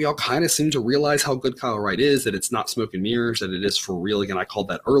point. I think we all kind of seem to realize how good Kyle Wright is, that it's not smoke and mirrors, that it is for real. Again, I called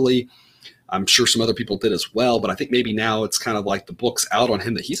that early. I'm sure some other people did as well, but I think maybe now it's kind of like the book's out on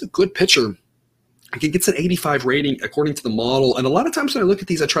him that he's a good pitcher. He gets an 85 rating according to the model. And a lot of times when I look at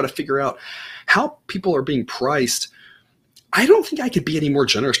these, I try to figure out how people are being priced. I don't think I could be any more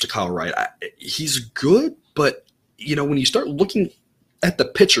generous to Kyle Wright. He's good, but when you start looking at the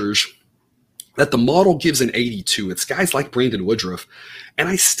pitchers that the model gives an 82, it's guys like Brandon Woodruff, and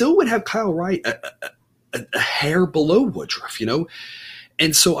I still would have Kyle Wright a hair below Woodruff,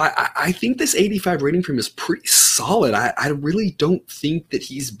 And so I think this 85 rating for him is pretty solid. I really don't think that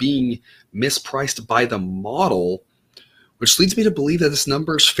he's being mispriced by the model, which leads me to believe that this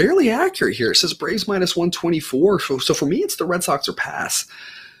number is fairly accurate here. It says Braves minus 124. So for me, it's the Red Sox or pass.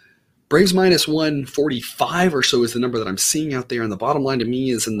 Braves minus 145 or so is the number that I'm seeing out there. And the bottom line to me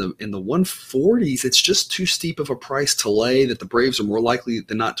is in the 140s, it's just too steep of a price to lay that the Braves are more likely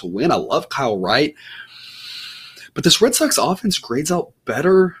than not to win. I love Kyle Wright, but this Red Sox offense grades out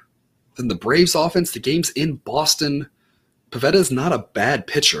better than the Braves offense. The game's in Boston. Pivetta is not a bad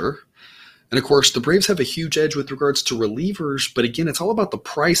pitcher. And of course, the Braves have a huge edge with regards to relievers, but again, it's all about the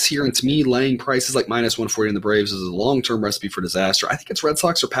price here. And to me, laying prices like minus 140 in the Braves is a long-term recipe for disaster. I think it's Red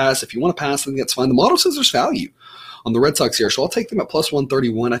Sox or pass. If you want to pass, I think that's fine. The model says there's value on the Red Sox here, so I'll take them at plus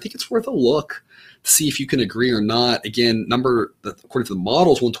 131. I think it's worth a look to see if you can agree or not. Again, number that according to the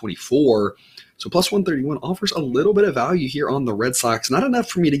model is 124. So plus 131 offers a little bit of value here on the Red Sox. Not enough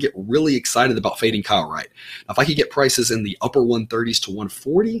for me to get really excited about fading Kyle Wright. Now, if I could get prices in the upper 130s to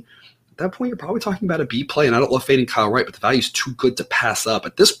 140, at that point, you're probably talking about a B play, and I don't love fading Kyle Wright, but the value is too good to pass up.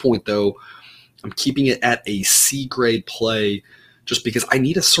 At this point, though, I'm keeping it at a C grade play just because I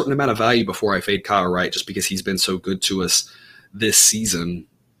need a certain amount of value before I fade Kyle Wright, just because he's been so good to us this season.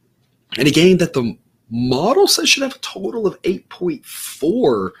 And a game that the model says should have a total of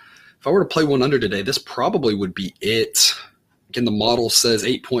 8.4. If I were to play one under today, this probably would be it. Again, the model says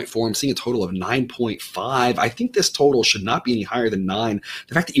 8.4. I'm seeing a total of 9.5. I think this total should not be any higher than 9.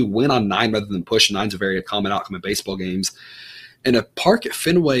 The fact that you win on 9 rather than push 9 is a very common outcome in baseball games. And a park at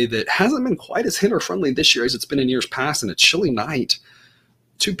Fenway that hasn't been quite as hitter-friendly this year as it's been in years past, and a chilly night.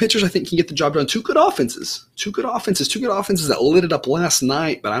 Two pitchers I think can get the job done. Two good offenses that lit it up last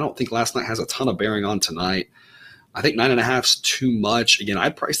night, but I don't think last night has a ton of bearing on tonight. I think 9.5 is too much. Again, I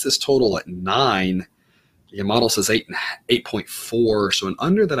priced this total at 9. The model says 8.4, so an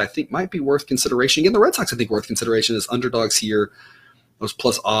under that I think might be worth consideration. Again, the Red Sox I think worth consideration as underdogs here. Those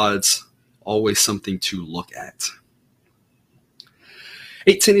plus odds, always something to look at.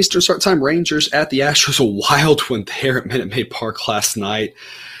 8:10 Eastern start time, Rangers at the Astros. A wild one there at Minute Maid Park last night.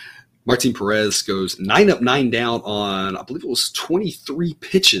 Martin Perez goes 9 up, 9 down on, I believe it was 23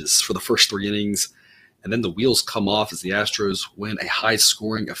 pitches for the first 3 innings. And then the wheels come off as the Astros win a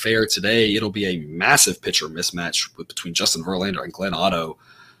high-scoring affair today. It'll be a massive pitcher mismatch between Justin Verlander and Glenn Otto.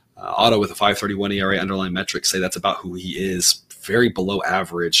 Otto with a 5.31 ERA, underlying metrics say that's about who he is. Very below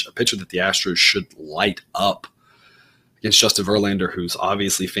average. A pitcher that the Astros should light up against Justin Verlander, who's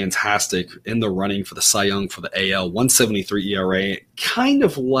obviously fantastic in the running for the Cy Young for the AL. 1.73 ERA, kind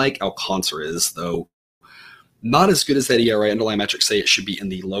of like Alcantara is, though. Not as good as that ERA. Underlying metrics say it should be in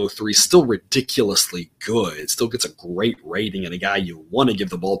the low 3s. Still ridiculously good. It still gets a great rating and a guy you want to give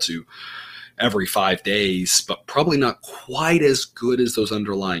the ball to every 5 days, but probably not quite as good as those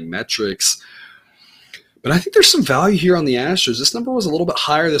underlying metrics. But I think there's some value here on the Astros. This number was a little bit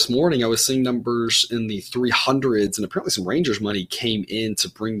higher this morning. I was seeing numbers in the 300s, and apparently some Rangers money came in to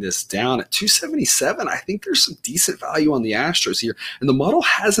bring this down at 277. I think there's some decent value on the Astros here, and the model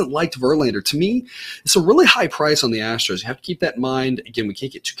hasn't liked Verlander. To me, it's a really high price on the Astros. You have to keep that in mind. Again, we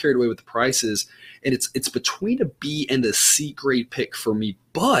can't get too carried away with the prices, and it's between a B and a C grade pick for me.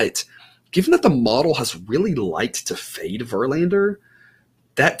 But given that the model has really liked to fade Verlander,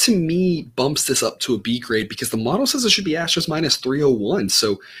 that to me bumps this up to a B grade because the model says it should be Astros minus 301.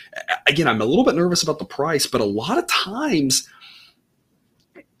 So again, I'm a little bit nervous about the price, but a lot of times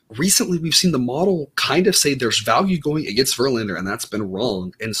recently we've seen the model kind of say there's value going against Verlander, and that's been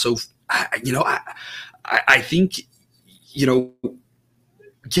wrong. And so, I think,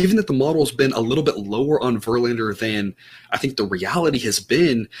 given that the model has been a little bit lower on Verlander than I think the reality has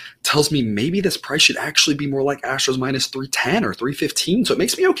been, tells me maybe this price should actually be more like Astros minus 310 or 315. So it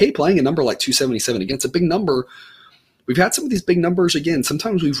makes me okay playing a number like 277. Again, it's a big number. We've had some of these big numbers again.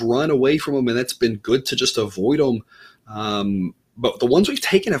 Sometimes we've run away from them, and that's been good to just avoid them. But the ones we've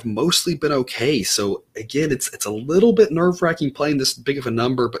taken have mostly been okay. So again, it's a little bit nerve-wracking playing this big of a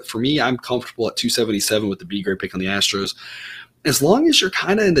number. But for me, I'm comfortable at 277 with the B grade pick on the Astros. As long as you're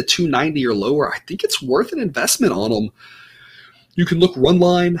kind of in the 290 or lower, I think it's worth an investment on them. You can look run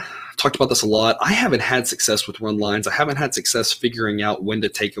line. I've talked about this a lot. I haven't had success with run lines. I haven't had success figuring out when to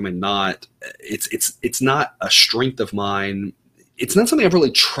take them and not. It's not a strength of mine. It's not something I've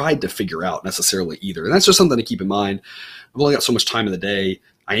really tried to figure out necessarily either. And that's just something to keep in mind. I've only got so much time in the day.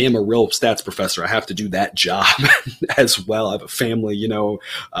 I am a real stats professor. I have to do that job as well. I have a family, and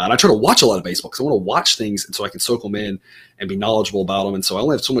I try to watch a lot of baseball because I want to watch things and so I can soak them in and be knowledgeable about them. And so I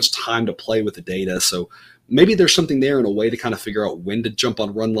only have so much time to play with the data. So maybe there's something there in a way to kind of figure out when to jump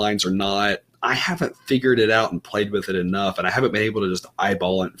on run lines or not. I haven't figured it out and played with it enough, and I haven't been able to just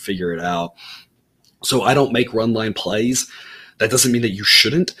eyeball it and figure it out. So I don't make run line plays. That doesn't mean that you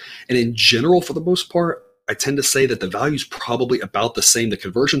shouldn't. And in general, for the most part, I tend to say that the value is probably about the same. The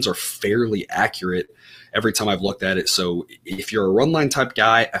conversions are fairly accurate every time I've looked at it. So if you're a run line type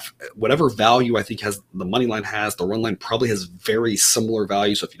guy, whatever value I think has the money line has, the run line probably has very similar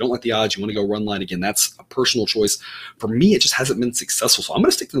value. So if you don't like the odds, you want to go run line, again, that's a personal choice. For me, it just hasn't been successful. So I'm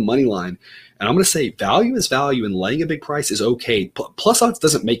going to stick to the money line, and I'm going to say value is value, and laying a big price is okay. Plus odds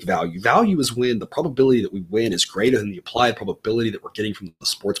doesn't make value. Value is when the probability that we win is greater than the applied probability that we're getting from the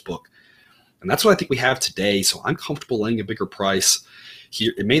sports book. And that's what I think we have today. So I'm comfortable laying a bigger price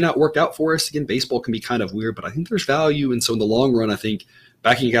here. It may not work out for us. Again, baseball can be kind of weird, but I think there's value. And so in the long run, I think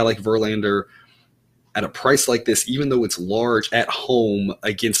backing a guy like Verlander at a price like this, even though it's large at home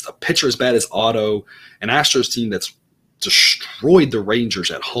against a pitcher as bad as Otto, an Astros team that's destroyed the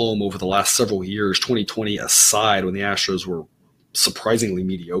Rangers at home over the last several years, 2020 aside, when the Astros were surprisingly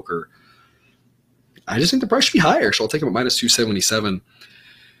mediocre, I just think the price should be higher. So I'll take him at minus 277.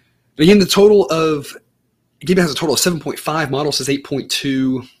 And again, the game has a total of 7.5. Model says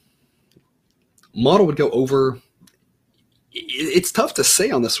 8.2. Model would go over. It's tough to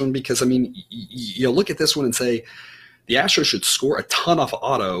say on this one because, you look at this one and say the Astros should score a ton off of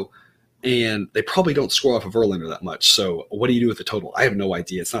Otto, and they probably don't score off of Verlander that much. So what do you do with the total? I have no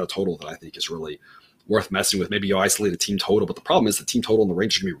idea. It's not a total that I think is really worth messing with. Maybe you isolate a team total, but the problem is the team total on the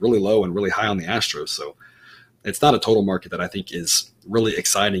Rangers can be really low and really high on the Astros. So it's not a total market that I think is really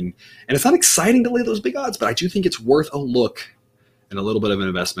exciting. And it's not exciting to lay those big odds, but I do think it's worth a look and a little bit of an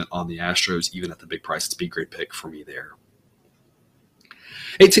investment on the Astros, even at the big price. It's a big, great pick for me there.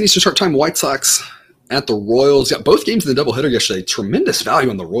 8:10 Eastern start time, White Sox at the Royals. Got both games in the doubleheader yesterday. Tremendous value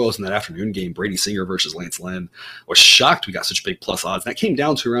on the Royals in that afternoon game. Brady Singer versus Lance Lynn. I was shocked we got such big plus odds. That came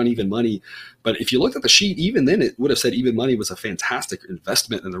down to around even money. But if you looked at the sheet, even then it would have said even money was a fantastic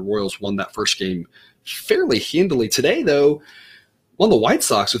investment, and the Royals won that first game fairly handily. Today, though, won the White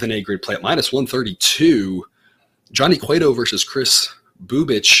Sox with an A-grade play at minus 132. Johnny Cueto versus Chris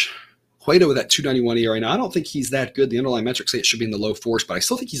Bubic. Cueto with that 291 ERA. Now, I don't think he's that good. The underlying metrics say it should be in the low fours, but I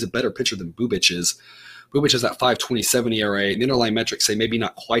still think he's a better pitcher than Bubic is. Bubic has that 527 ERA. And the underlying metrics say maybe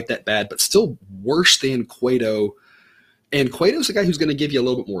not quite that bad, but still worse than Cueto. And Cueto's a guy who's going to give you a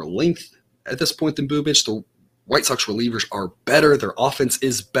little bit more length at this point than Bubic. The White Sox relievers are better. Their offense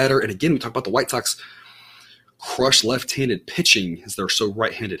is better. And again, we talk about the White Sox crush left-handed pitching as they're so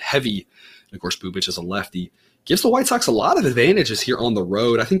right-handed heavy. And of course, Bubic is a lefty. Gives the White Sox a lot of advantages here on the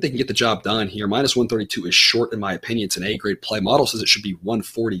road. I think they can get the job done here. Minus 132 is short, in my opinion. It's an A-grade play. Model says it should be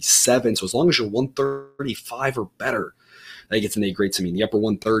 147. So as long as you're 135 or better, that gets an A-grade to me. In the upper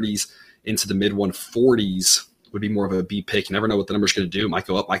 130s into the mid-140s would be more of a B pick. You never know what the number's going to do. Might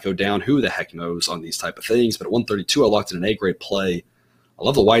go up, might go down. Who the heck knows on these type of things? But at 132, I locked in an A-grade play. I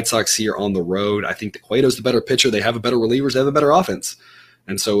love the White Sox here on the road. I think that Cueto's the better pitcher. They have a better relievers. They have a better offense.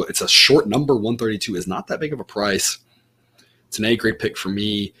 And so it's a short number. 132 is not that big of a price. It's an A-grade pick for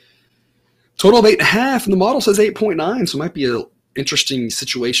me. Total of 8.5, and the model says 8.9, so it might be an interesting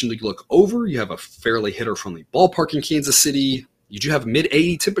situation to look over. You have a fairly hitter-friendly ballpark in Kansas City. You do have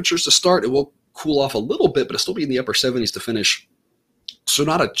mid-80 temperatures to start. It will cool off a little bit, but it'll still be in the upper 70s to finish. So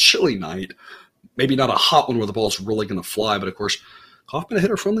not a chilly night. Maybe not a hot one where the ball's really going to fly, but of course, Kauffman, a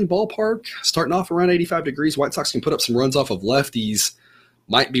hitter-friendly ballpark, starting off around 85 degrees. White Sox can put up some runs off of lefties.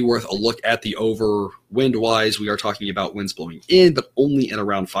 Might be worth a look at the over. Wind-wise, we are talking about winds blowing in, but only at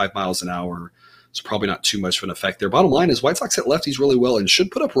around 5 miles an hour. So probably not too much of an effect there. Bottom line is White Sox hit lefties really well and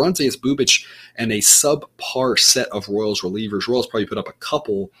should put up runs against Bubic and a subpar set of Royals relievers. Royals probably put up a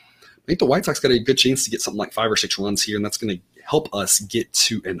couple. I think the White Sox got a good chance to get something like 5 or 6 runs here, and that's going to help us get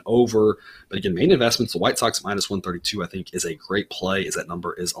to an over. But again, main investments, the White Sox minus 132, I think, is a great play, as that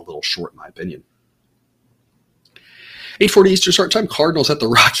number is a little short in my opinion. 8:40 Eastern start time, Cardinals at the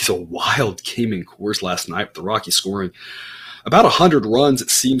Rockies. A wild game in Coors last night, with the Rockies scoring about 100 runs, it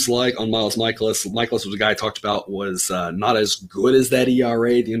seems like, on Miles Mikolas. Mikolas was a guy I talked about was not as good as that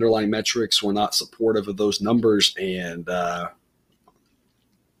ERA. The underlying metrics were not supportive of those numbers, and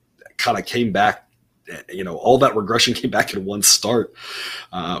kind of came back. All that regression came back in one start.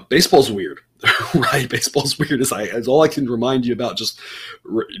 Baseball's weird, right? Baseball's weird is all I can remind you about. Just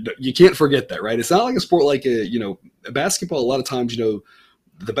you can't forget that, right? It's not like a sport like basketball. A lot of times,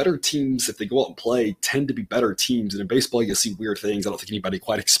 the better teams, if they go out and play, tend to be better teams. And in baseball, you see weird things. I don't think anybody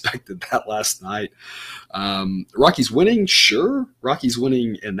quite expected that last night. Rockies winning, sure. Rockies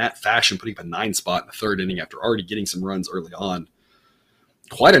winning in that fashion, putting up a 9 spot in the third inning after already getting some runs early on.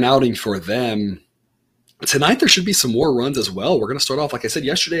 Quite an outing for them. Tonight, there should be some more runs as well. We're going to start off, like I said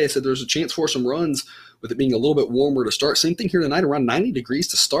yesterday, I said there's a chance for some runs with it being a little bit warmer to start. Same thing here tonight, around 90 degrees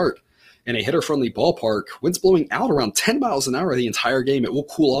to start in a hitter-friendly ballpark. Winds blowing out around 10 miles an hour the entire game. It will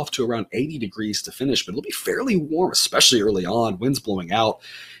cool off to around 80 degrees to finish, but it'll be fairly warm, especially early on. Winds blowing out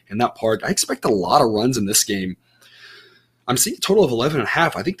in that park. I expect a lot of runs in this game. I'm seeing a total of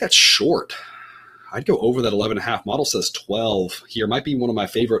 11.5. I think that's short. I'd go over that 11.5. Model says 12 here. Might be one of my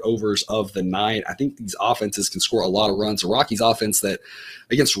favorite overs of the night. I think these offenses can score a lot of runs. The Rockies offense that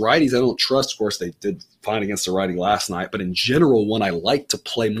against righties I don't trust. Of course, they did fine against the righty last night. But in general, one I like to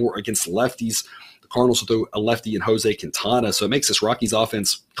play more against lefties. The Cardinals will throw a lefty in Jose Quintana. So it makes this Rockies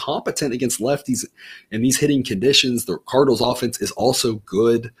offense competent against lefties in these hitting conditions. The Cardinals offense is also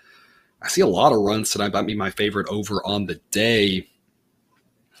good. I see a lot of runs tonight. Might be my favorite over on the day.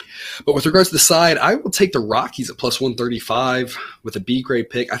 But with regards to the side, I will take the Rockies at plus 135 with a B-grade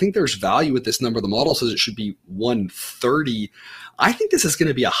pick. I think there's value with this number. The model says it should be 130. I think this is going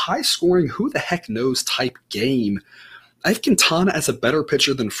to be a high-scoring, who-the-heck-knows type game. I have Quintana as a better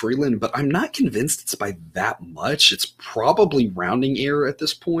pitcher than Freeland, but I'm not convinced it's by that much. It's probably rounding error at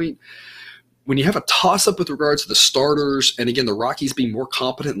this point. When you have a toss-up with regards to the starters, and again, the Rockies being more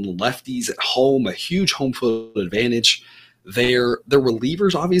competent than lefties at home, a huge home field advantage, their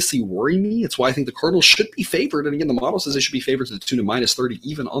relievers obviously worry me. It's why I think the Cardinals should be favored. And again, the model says they should be favored to the tune of minus 30,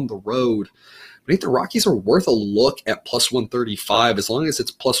 even on the road. But I think the Rockies are worth a look at plus 135. As long as it's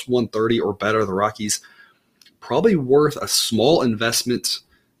plus 130 or better, the Rockies probably worth a small investment,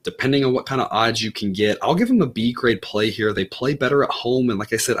 depending on what kind of odds you can get. I'll give them a B-grade play here. They play better at home. And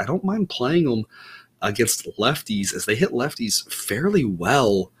like I said, I don't mind playing them against lefties, as they hit lefties fairly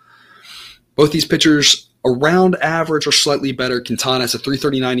well. Both these pitchers around average or slightly better. Quintana has a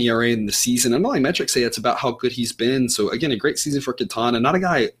 3.39 ERA in the season. Underlying metrics say it's about how good he's been. So again, a great season for Quintana. Not a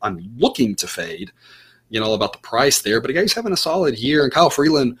guy I'm looking to fade, all about the price there, but a guy who's having a solid year. And Kyle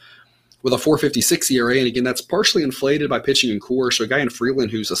Freeland with a 4.56 ERA. And again, that's partially inflated by pitching in Coors. So a guy in Freeland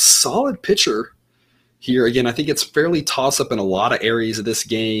who's a solid pitcher here. Again, I think it's fairly toss-up in a lot of areas of this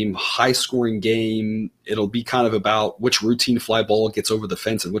game. High-scoring game. It'll be kind of about which routine fly ball gets over the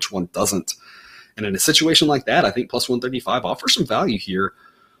fence and which one doesn't. And in a situation like that, I think plus 135 offers some value here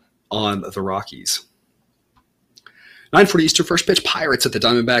on the Rockies. 9:40 Eastern, first pitch, Pirates at the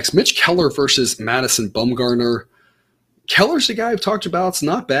Diamondbacks. Mitch Keller versus Madison Bumgarner. Keller's a guy I've talked about. It's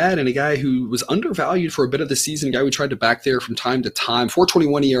not bad, and a guy who was undervalued for a bit of the season, a guy we tried to back there from time to time.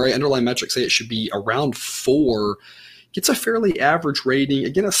 4.21 ERA, underlying metrics say it should be around 4. Gets a fairly average rating.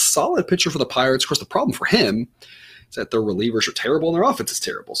 Again, a solid pitcher for the Pirates. Of course, the problem for him is that their relievers are terrible and their offense is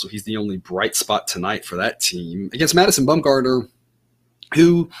terrible. So he's the only bright spot tonight for that team. Against Madison Bumgarner,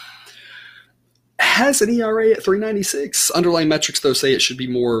 who has an ERA at 3.96. Underlying metrics, though, say it should be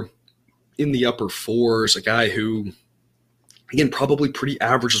more in the upper 4s. A guy who, again, probably pretty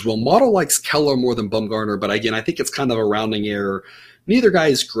average as well. Model likes Keller more than Bumgarner, but again, I think it's kind of a rounding error. Neither guy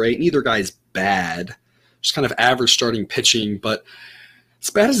is great. Neither guy is bad. Just kind of average starting pitching, but as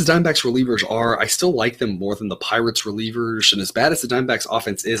bad as the Diamondbacks relievers are, I still like them more than the Pirates relievers. And as bad as the Diamondbacks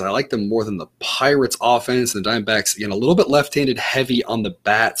offense is, I like them more than the Pirates offense. And the Diamondbacks, again, a little bit left-handed heavy on the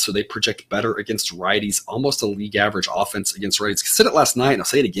bat, so they project better against righties, almost a league average offense against righties. I said it last night, and I'll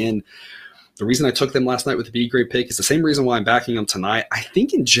say it again. The reason I took them last night with the B-grade pick is the same reason why I'm backing them tonight. I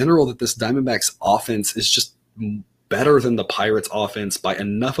think in general that this Diamondbacks offense is just better than the Pirates offense by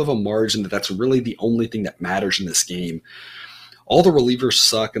enough of a margin that that's really the only thing that matters in this game. All the relievers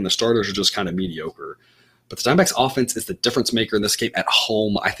suck and the starters are just kind of mediocre. But the Diamondbacks offense is the difference maker in this game at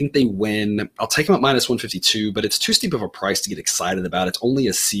home. I think they win. I'll take them at minus 152, but it's too steep of a price to get excited about. It's only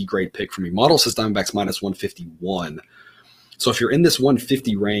a C grade pick for me. Model says Diamondbacks minus 151. So if you're in this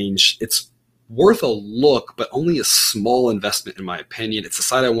 150 range, it's worth a look, but only a small investment in my opinion. It's the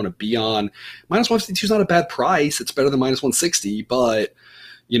side I want to be on. Minus 152 is not a bad price. It's better than minus 160, but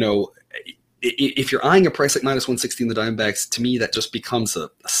if you're eyeing a price like minus 160 in the Diamondbacks, to me, that just becomes a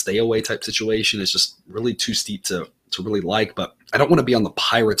stay away type situation. It's just really too steep to really like, but I don't want to be on the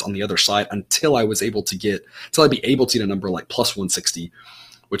Pirates on the other side until I'd be able to get a number like plus 160,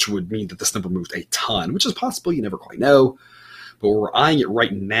 which would mean that this number moved a ton, which is possible. You never quite know. But we're eyeing it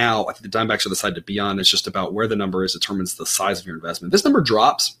right now. I think the Diamondbacks are the side to be on. It's just about where the number is determines the size of your investment. This number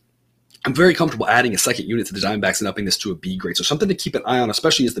drops. I'm very comfortable adding a second unit to the Diamondbacks and upping this to a B grade. So something to keep an eye on,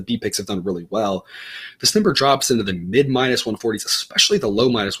 especially as the B picks have done really well. This number drops into the mid minus 140s, especially the low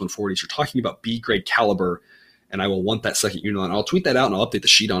minus 140s. You're talking about B grade caliber, and I will want that second unit on. I'll tweet that out and I'll update the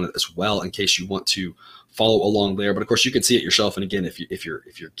sheet on it as well in case you want to follow along there. But of course, you can see it yourself. And again, if you're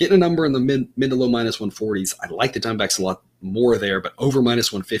getting a number in the mid to low minus 140s, I like the Diamondbacks a lot more there. But over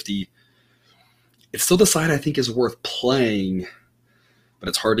minus 150, it's still the side I think is worth playing. But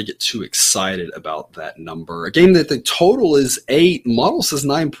it's hard to get too excited about that number. A game that the total is 8. Model says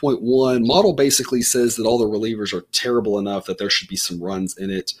 9.1. Model basically says that all the relievers are terrible enough that there should be some runs in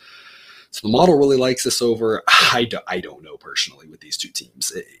it. So the model really likes this over. I don't know personally with these two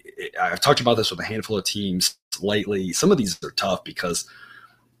teams. I've talked about this with a handful of teams lately. Some of these are tough because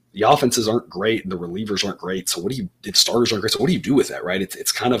the offenses aren't great and the relievers aren't great. So if starters aren't great, so what do you do with that, right?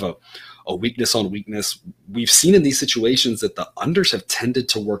 It's kind of a weakness on weakness. We've seen in these situations that the unders have tended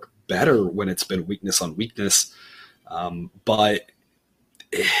to work better when it's been weakness on weakness. But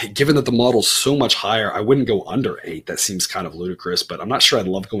given that the model's so much higher, I wouldn't go under 8. That seems kind of ludicrous, but I'm not sure I'd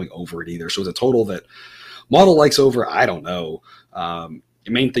love going over it either. So it's a total that model likes over. I don't know. The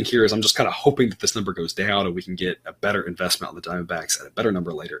main thing here is I'm just kind of hoping that this number goes down and we can get a better investment on the Diamondbacks at a better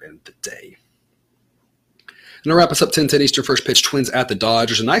number later in the day. And to wrap us up, 10-10 Eastern, first pitch, Twins at the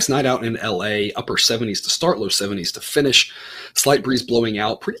Dodgers. A nice night out in L.A., upper 70s to start, low 70s to finish. Slight breeze blowing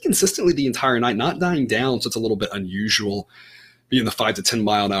out pretty consistently the entire night, not dying down, so it's a little bit unusual, being the 5 to 10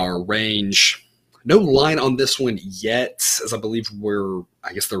 mile an hour range. No line on this one yet, as I believe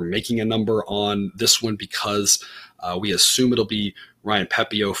they're making a number on this one because we assume it'll be Ryan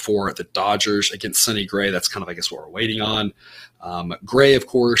Pepiot for the Dodgers against Sonny Gray. That's kind of, what we're waiting on. Gray, of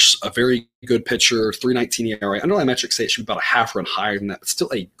course, a very good pitcher, 3.19 ERA. Underlying metrics say it should be about a half run higher than that, but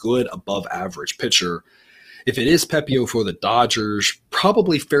still a good above average pitcher. If it is Pepiot for the Dodgers,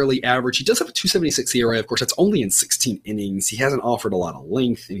 probably fairly average. He does have a 2.76 ERA. Of course, that's only in 16 innings. He hasn't offered a lot of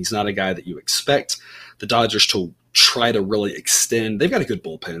length, and he's not a guy that you expect the Dodgers to try to really extend. They've got a good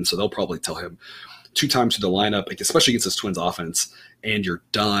bullpen, so they'll probably tell him 2 times through the lineup, especially against this Twins offense, and you're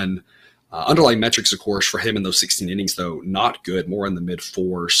done. Underlying metrics, of course, for him in those 16 innings, though, not good, more in the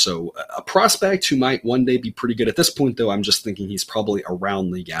mid-4s. So a prospect who might one day be pretty good. At this point, though, I'm just thinking he's probably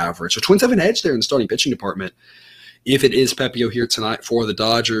around league average. So Twins have an edge there in the starting pitching department. If it is Pepiot here tonight for the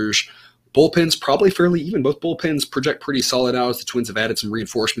Dodgers, bullpen's probably fairly even. Both bullpens project pretty solid out as the Twins have added some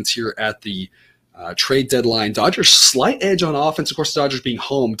reinforcements here at the trade deadline. Dodgers slight edge on offense. Of course, the Dodgers being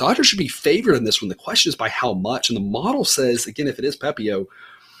home. Dodgers should be favored in this one. The question is by how much. And the model says, again, if it is Pepiot,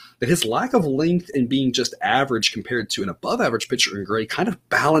 that his lack of length and being just average compared to an above-average pitcher in Gray kind of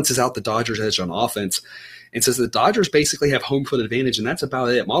balances out the Dodgers' edge on offense and says the Dodgers basically have home field advantage, and that's about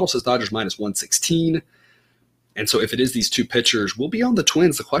it. Model says Dodgers minus 116. And so if it is these two pitchers, we'll be on the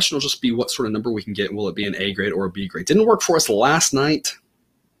Twins. The question will just be what sort of number we can get. Will it be an A grade or a B grade? Didn't work for us last night.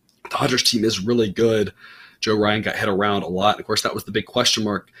 The Dodgers team is really good. Joe Ryan got hit around a lot. Of course, that was the big question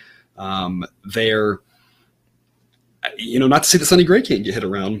mark there. Not to say that Sonny Gray can't get hit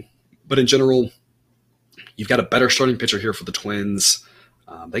around, but in general, you've got a better starting pitcher here for the Twins.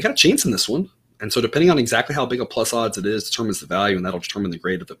 They got a chance in this one. And so depending on exactly how big a plus odds it is determines the value, and that'll determine the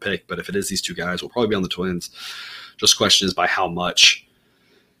grade of the pick. But if it is these two guys, we'll probably be on the Twins. Just the question is by how much.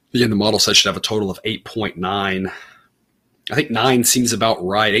 Again, the model says should have a total of 8.9. I think 9 seems about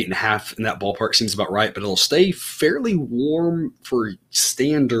right. 8.5 in that ballpark seems about right, but it'll stay fairly warm for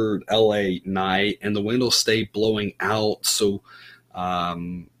standard LA night, and the wind will stay blowing out. So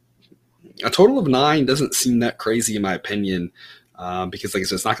a total of 9 doesn't seem that crazy in my opinion, because like I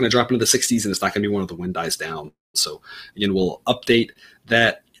said, it's not going to drop into the 60s and it's not going to be one of the wind dies down. So again, we'll update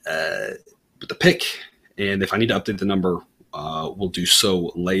that with the pick, and if I need to update the number, we'll do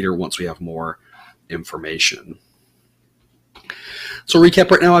so later once we have more information. So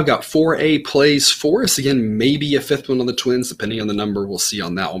recap right now, I've got 4A plays for us. Again, maybe a fifth one on the Twins, depending on the number. We'll see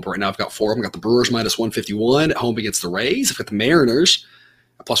on that one. But right now I've got 4 of them. I've got the Brewers minus 151 at home against the Rays. I've got the Mariners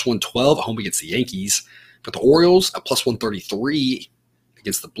at plus 112 at home against the Yankees. I've got the Orioles at plus 133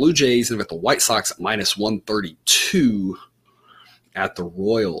 against the Blue Jays. And I've got the White Sox at minus 132 at the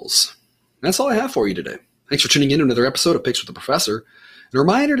Royals. And that's all I have for you today. Thanks for tuning in to another episode of Picks with the Professor. And a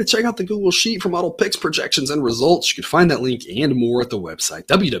reminder to check out the Google Sheet for model picks, projections, and results. You can find that link and more at the website,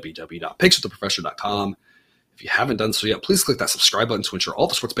 www.pickswiththeprofessor.com. If you haven't done so yet, please click that subscribe button to ensure all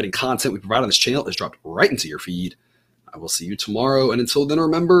the sports betting content we provide on this channel is dropped right into your feed. I will see you tomorrow. And until then,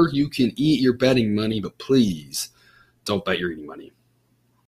 remember, you can eat your betting money, but please don't bet your eating money.